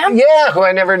 old man. Yeah, who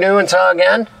I never knew and saw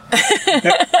again.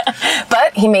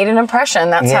 But he made an impression.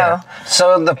 That's how.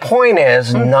 So the point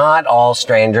is, not all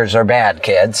strangers are bad,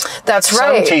 kids. That's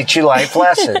right. Some teach you life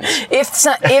lessons. If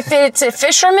it's a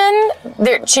fisherman,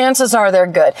 chances are they're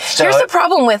good. Here's the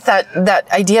problem with that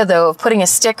idea, though, of putting a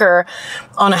sticker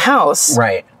on a house.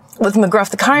 Right. With McGruff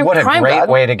the crime What a crime great dog.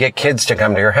 way to get kids to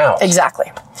come to your house.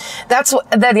 Exactly. That's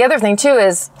the other thing too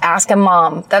is ask a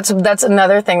mom. That's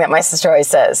another thing that my sister always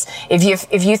says. If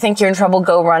you think you're in trouble,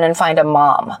 go run and find a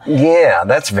mom. Yeah,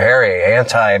 that's very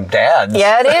anti-dad.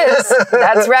 Yeah, it is.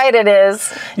 That's right, it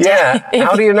is. Yeah.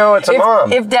 How do you know it's a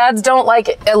mom? If dads don't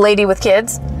like a lady with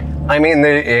kids. I mean,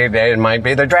 it might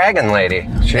be the dragon lady.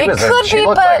 She looked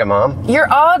but like a mom.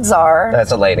 Your odds are.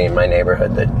 That's a lady in my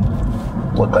neighborhood that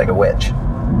looked like a witch.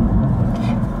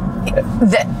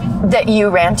 That you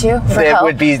ran to for help? It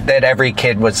would be that every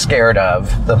kid was scared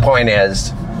of. The point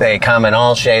is, they come in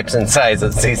all shapes and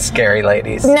sizes, these scary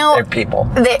ladies. No. They're people.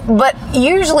 But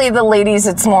usually the ladies,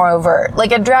 it's more overt.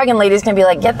 Like a dragon lady's gonna be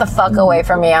like, get the fuck away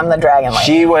from me, I'm the dragon lady.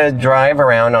 She would ride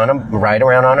around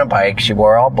on a bike. She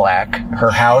wore all black.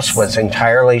 Her house was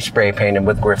entirely spray painted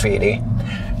with graffiti.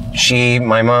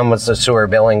 My mom was the sewer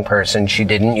billing person. She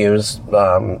didn't use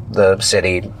the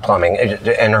city plumbing,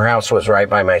 and her house was right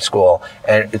by my school,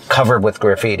 and covered with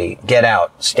graffiti. Get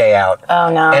out, stay out. Oh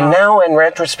no! And now, in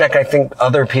retrospect, I think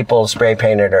other people spray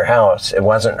painted her house. It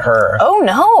wasn't her. Oh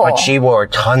no! But she wore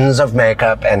tons of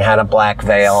makeup and had a black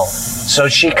veil, so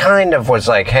she kind of was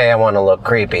like, "Hey, I want to look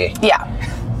creepy." Yeah.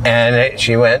 And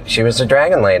she was a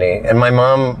dragon lady. And my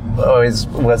mom always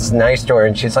was nice to her.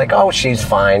 And she's like, oh, she's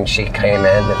fine. She came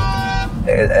in.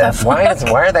 And, why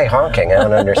are they honking? I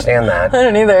don't understand that. I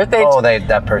don't either.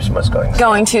 That person was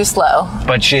going too slow.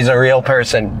 But she's a real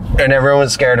person. And everyone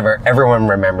was scared of her. Everyone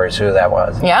remembers who that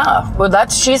was. Yeah. Well,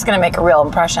 she's going to make a real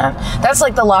impression. That's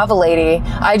like the lava lady.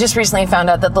 I just recently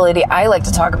found out that the lady I like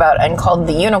to talk about and called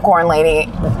the unicorn lady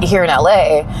here in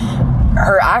LA,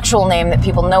 her actual name that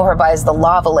people know her by is the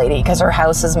Lava Lady, because her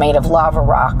house is made of lava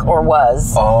rock, or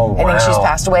was. Oh, wow. I think she's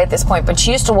passed away at this point, but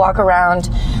she used to walk around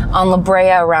on La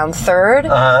Brea around 3rd,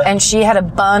 and she had a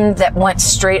bun that went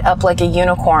straight up like a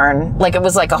unicorn, like it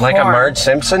was like a horn. Like a Marge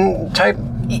Simpson type?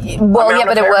 Well, yeah,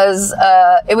 but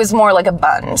it was more like a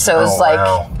bun. So it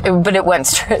was but it went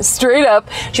straight up.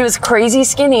 She was crazy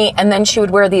skinny, and then she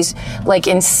would wear these like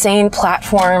insane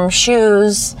platform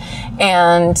shoes,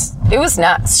 and it was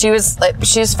nuts. She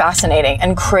was fascinating,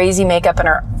 and crazy makeup, and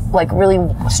her like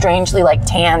really strangely like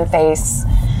tan face.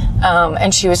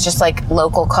 And she was just like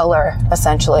local color,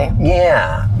 essentially.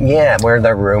 Yeah. Where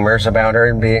the rumors about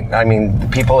her being, I mean,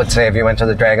 people would say if you went to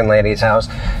the Dragon Lady's house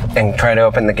and tried to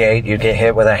open the gate, you'd get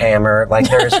hit with a hammer. Like,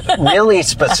 there's really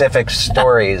specific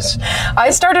stories. I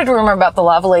started a rumor about the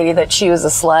Lava Lady that she was a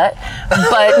slut,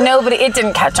 but it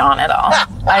didn't catch on at all.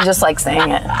 I just like saying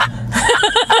it.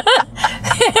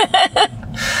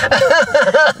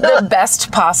 The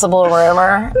best possible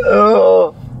rumor.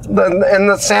 Oh. And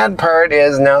the sad part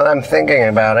is, now that I'm thinking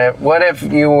about it, what if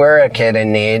you were a kid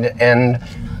in need and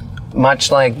much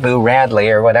like Boo Radley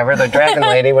or whatever, the dragon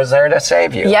lady was there to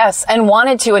save you? Yes, and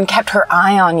wanted to and kept her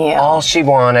eye on you. All she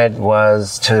wanted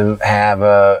was to have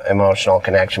a emotional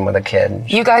connection with a kid.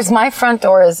 You guys, my front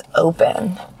door is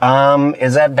open.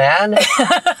 Is that bad?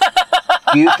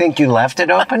 Do you think you left it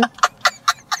open?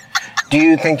 Do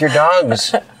you think your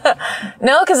dog's...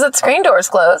 No, because the screen door's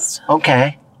closed.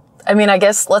 Okay. I mean, I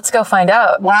guess let's go find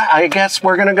out. Well, I guess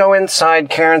we're going to go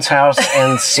inside Karen's house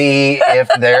and see if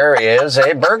there is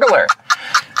a burglar.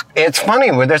 It's funny,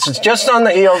 this is just on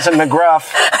the heels of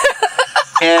McGruff,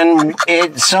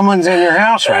 and someone's in your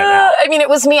house right now. I mean, it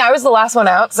was me. I was the last one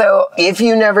out, so... If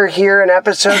you never hear an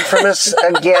episode from us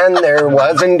again, there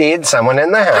was indeed someone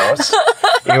in the house.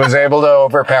 He was able to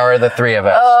overpower the three of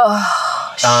us.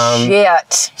 Oh,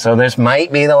 shit. So this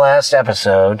might be the last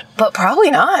episode. But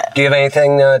probably not. Do you have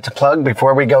anything to plug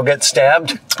before we go get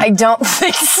stabbed? I don't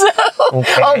think so.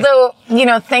 Okay. Although,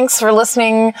 thanks for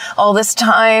listening all this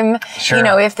time. Sure.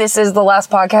 If this is the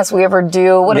last podcast we ever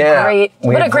do, what a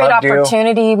great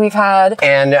opportunity we've had.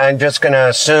 And I'm just going to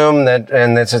assume that,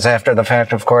 and this is after the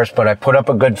fact, of course, but I put up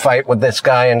a good fight with this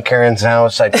guy in Karen's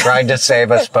house. I tried to save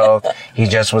us both. He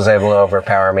just was able to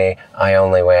overpower me. I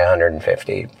only weigh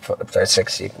 150 or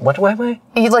 60. What do I weigh?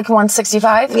 You like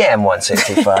 165? Yeah, I'm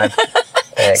 165.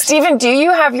 Thanks. Steven, do you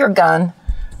have your gun?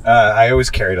 I always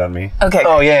carry it on me. Okay.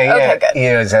 Oh, yeah. Okay, good. He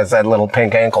always has that little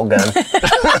pink ankle gun.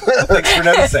 Thanks for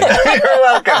noticing. You're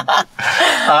welcome.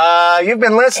 You've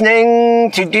been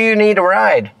listening to Do You Need a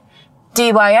Ride?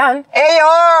 DYN.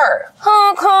 AR!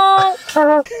 Honk,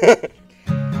 honk.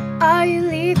 Are you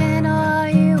leaving or are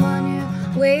you on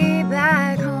your way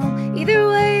back home? Either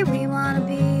way, we want to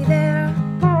be there.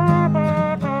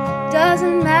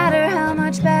 Doesn't matter how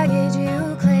much baggage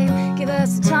you claim. Give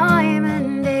us a time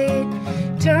and date,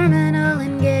 terminal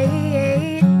and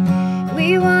gate.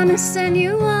 We want to send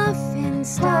you off in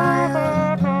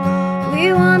style.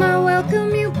 We want to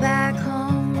welcome you back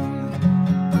home.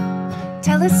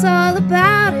 Tell us all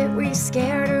about it. Were you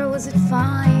scared or was it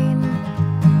fine?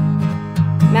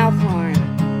 Mouth horn.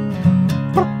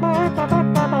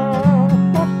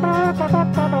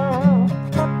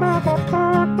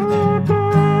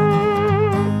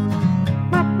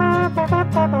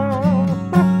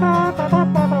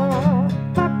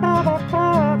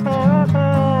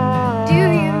 Do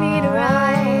you need a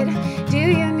ride? Do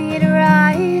you need a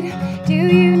ride? Do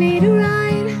you need a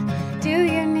ride? Do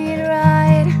you need a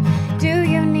ride? Do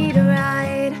you need a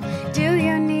ride? Do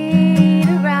you need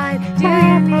a ride? Do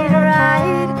you need a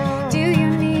ride? Do you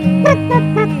need a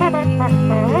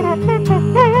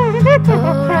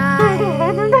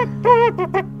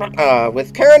ride?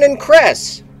 With Karen and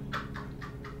Chris.